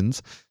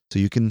descriptions so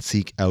you can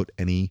seek out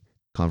any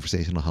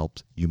conversational help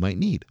you might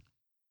need.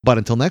 But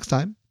until next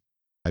time,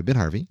 I've been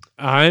Harvey.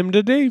 I'm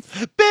the Dave.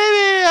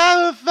 Baby,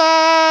 I'm a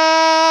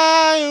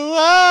firework.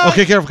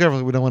 Okay,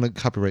 careful. We don't want to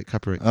copyright.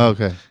 Oh,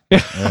 okay.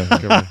 Okay.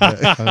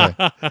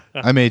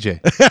 I'm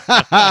AJ.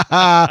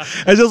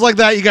 And just like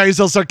that, you got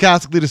yourself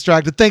sarcastically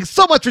distracted. Thanks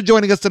so much for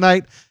joining us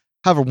tonight.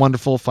 Have a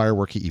wonderful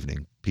fireworky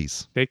evening.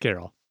 Peace. Take care,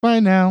 all. Bye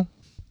now.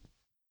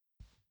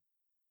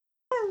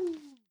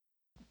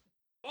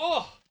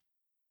 Oh.